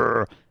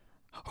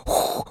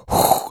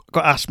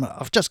 Got asthma.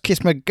 I've just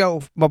kissed my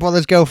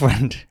brother's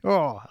girlfriend.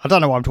 Oh, I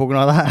don't know why I'm talking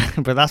like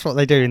that, but that's what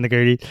they do in the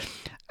Goonies.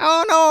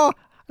 Oh no!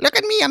 Look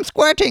at me, I'm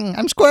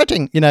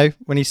squirting. You know,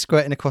 when he's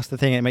squirting across the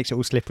thing, it makes it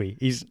all slippery.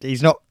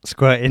 He's not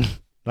squirting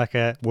like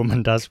a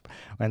woman does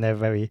when they're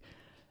very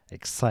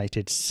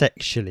excited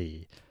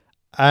sexually.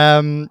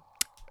 So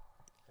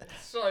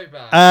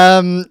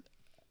bad.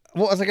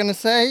 What was I going to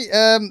say?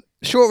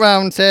 Short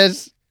Round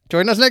says,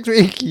 join us next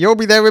week. You'll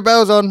be there with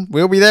bells on.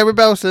 We'll be there with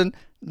Belson.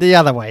 The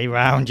other way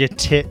round, you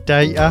tit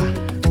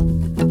data.